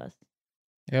of all of us?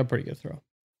 I got a pretty good throw.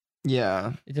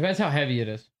 Yeah. It depends how heavy it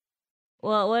is.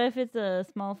 Well, what if it's a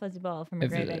small fuzzy ball from a If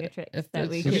great it- bag of tricks If that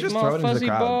it's we You could a could? just small throw it into the fuzzy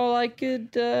crowd. ball, I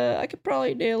could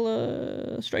probably nail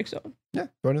a strike zone. Yeah,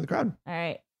 go into the crowd. All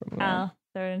right, From, I'll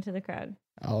throw it into the crowd.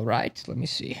 All right, let me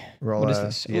see. Roll What is a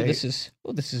this? D8.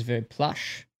 This is very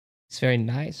plush. It's very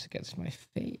nice against my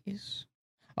face.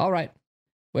 All right,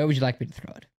 where would you like me to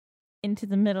throw it? Into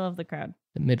the middle of the crowd.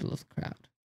 The middle of the crowd,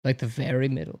 like the very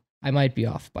middle. I might be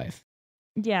off by.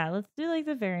 Yeah, let's do like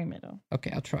the very middle.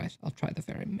 Okay, I'll try. I'll try the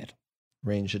very middle.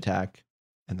 Range attack,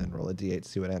 and then roll a D8 to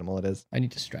see what animal it is. I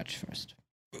need to stretch first.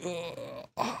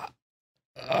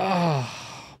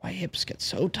 My hips get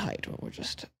so tight when we're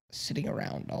just sitting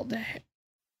around all day.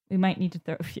 We might need to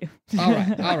throw a few.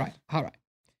 All right.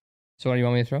 So what do you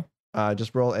want me to throw?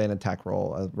 Just roll an attack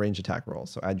roll, a range attack roll.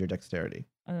 So add your dexterity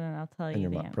And then I'll tell and you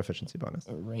your the answer. proficiency bonus.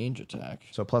 A range attack.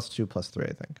 So +2, +3,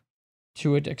 I think.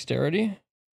 To a dexterity.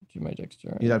 Do my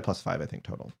dexterity. You'd add +5, I think,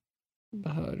 total.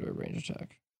 How do I do a range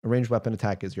attack? A ranged weapon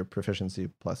attack is your proficiency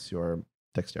plus your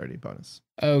dexterity bonus.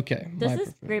 Okay. Does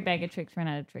this great bag of tricks run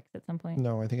out of tricks at some point?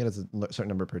 No, I think it has a certain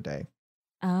number per day.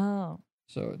 Oh,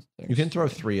 So it's You can throw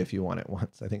dexterity. 3 if you want it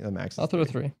once. I think the max is I'll throw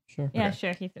 3. Sure. yeah, Okay.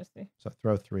 sure. He throws 3. So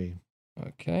throw 3.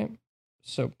 Okay.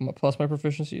 So plus my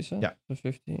proficiency, you said? Yeah. So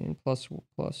 15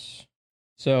 plus.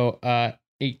 So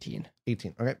 18.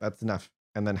 18. Okay, that's enough.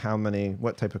 And then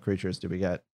what type of creatures do we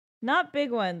get? Not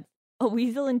big ones. A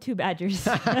weasel and 2 badgers.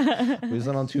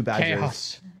 Weasel on 2 badgers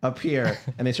Chaos. appear,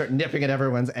 and they start nipping at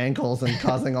everyone's ankles and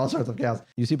causing all sorts of chaos.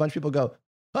 You see a bunch of people go,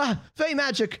 "Ah, Fey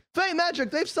magic! Fey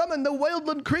magic! They've summoned the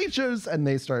wildland creatures!" And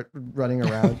they start running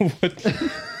around What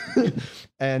the-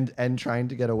 and trying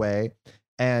to get away.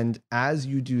 And as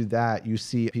you do that, you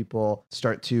see people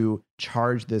start to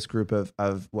charge this group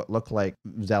of what look like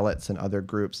zealots and other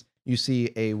groups. You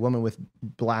see a woman with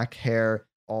black hair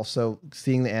also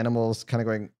seeing the animals, kind of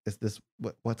going, is this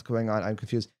what's going on? I'm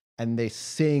confused. And they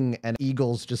sing, and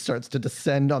eagles just starts to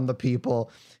descend on the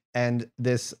people. And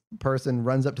this person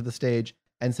runs up to the stage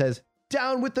and says,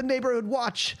 "Down with the neighborhood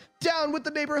watch! Down with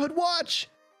the neighborhood watch!"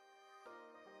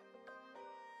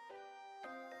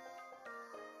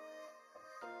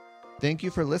 Thank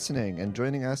you for listening and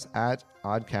joining us at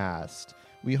Oddcast.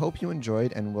 We hope you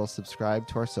enjoyed and will subscribe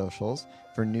to our socials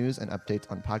for news and updates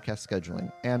on podcast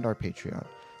scheduling and our Patreon.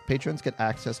 Patrons get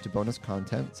access to bonus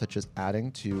content such as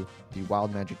adding to the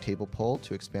Wild Magic Table poll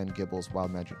to expand Gibble's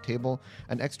Wild Magic Table,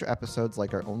 and extra episodes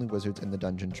like our Only Wizards in the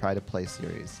Dungeon Try to Play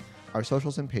series. Our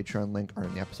socials and Patreon link are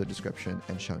in the episode description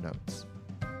and show notes.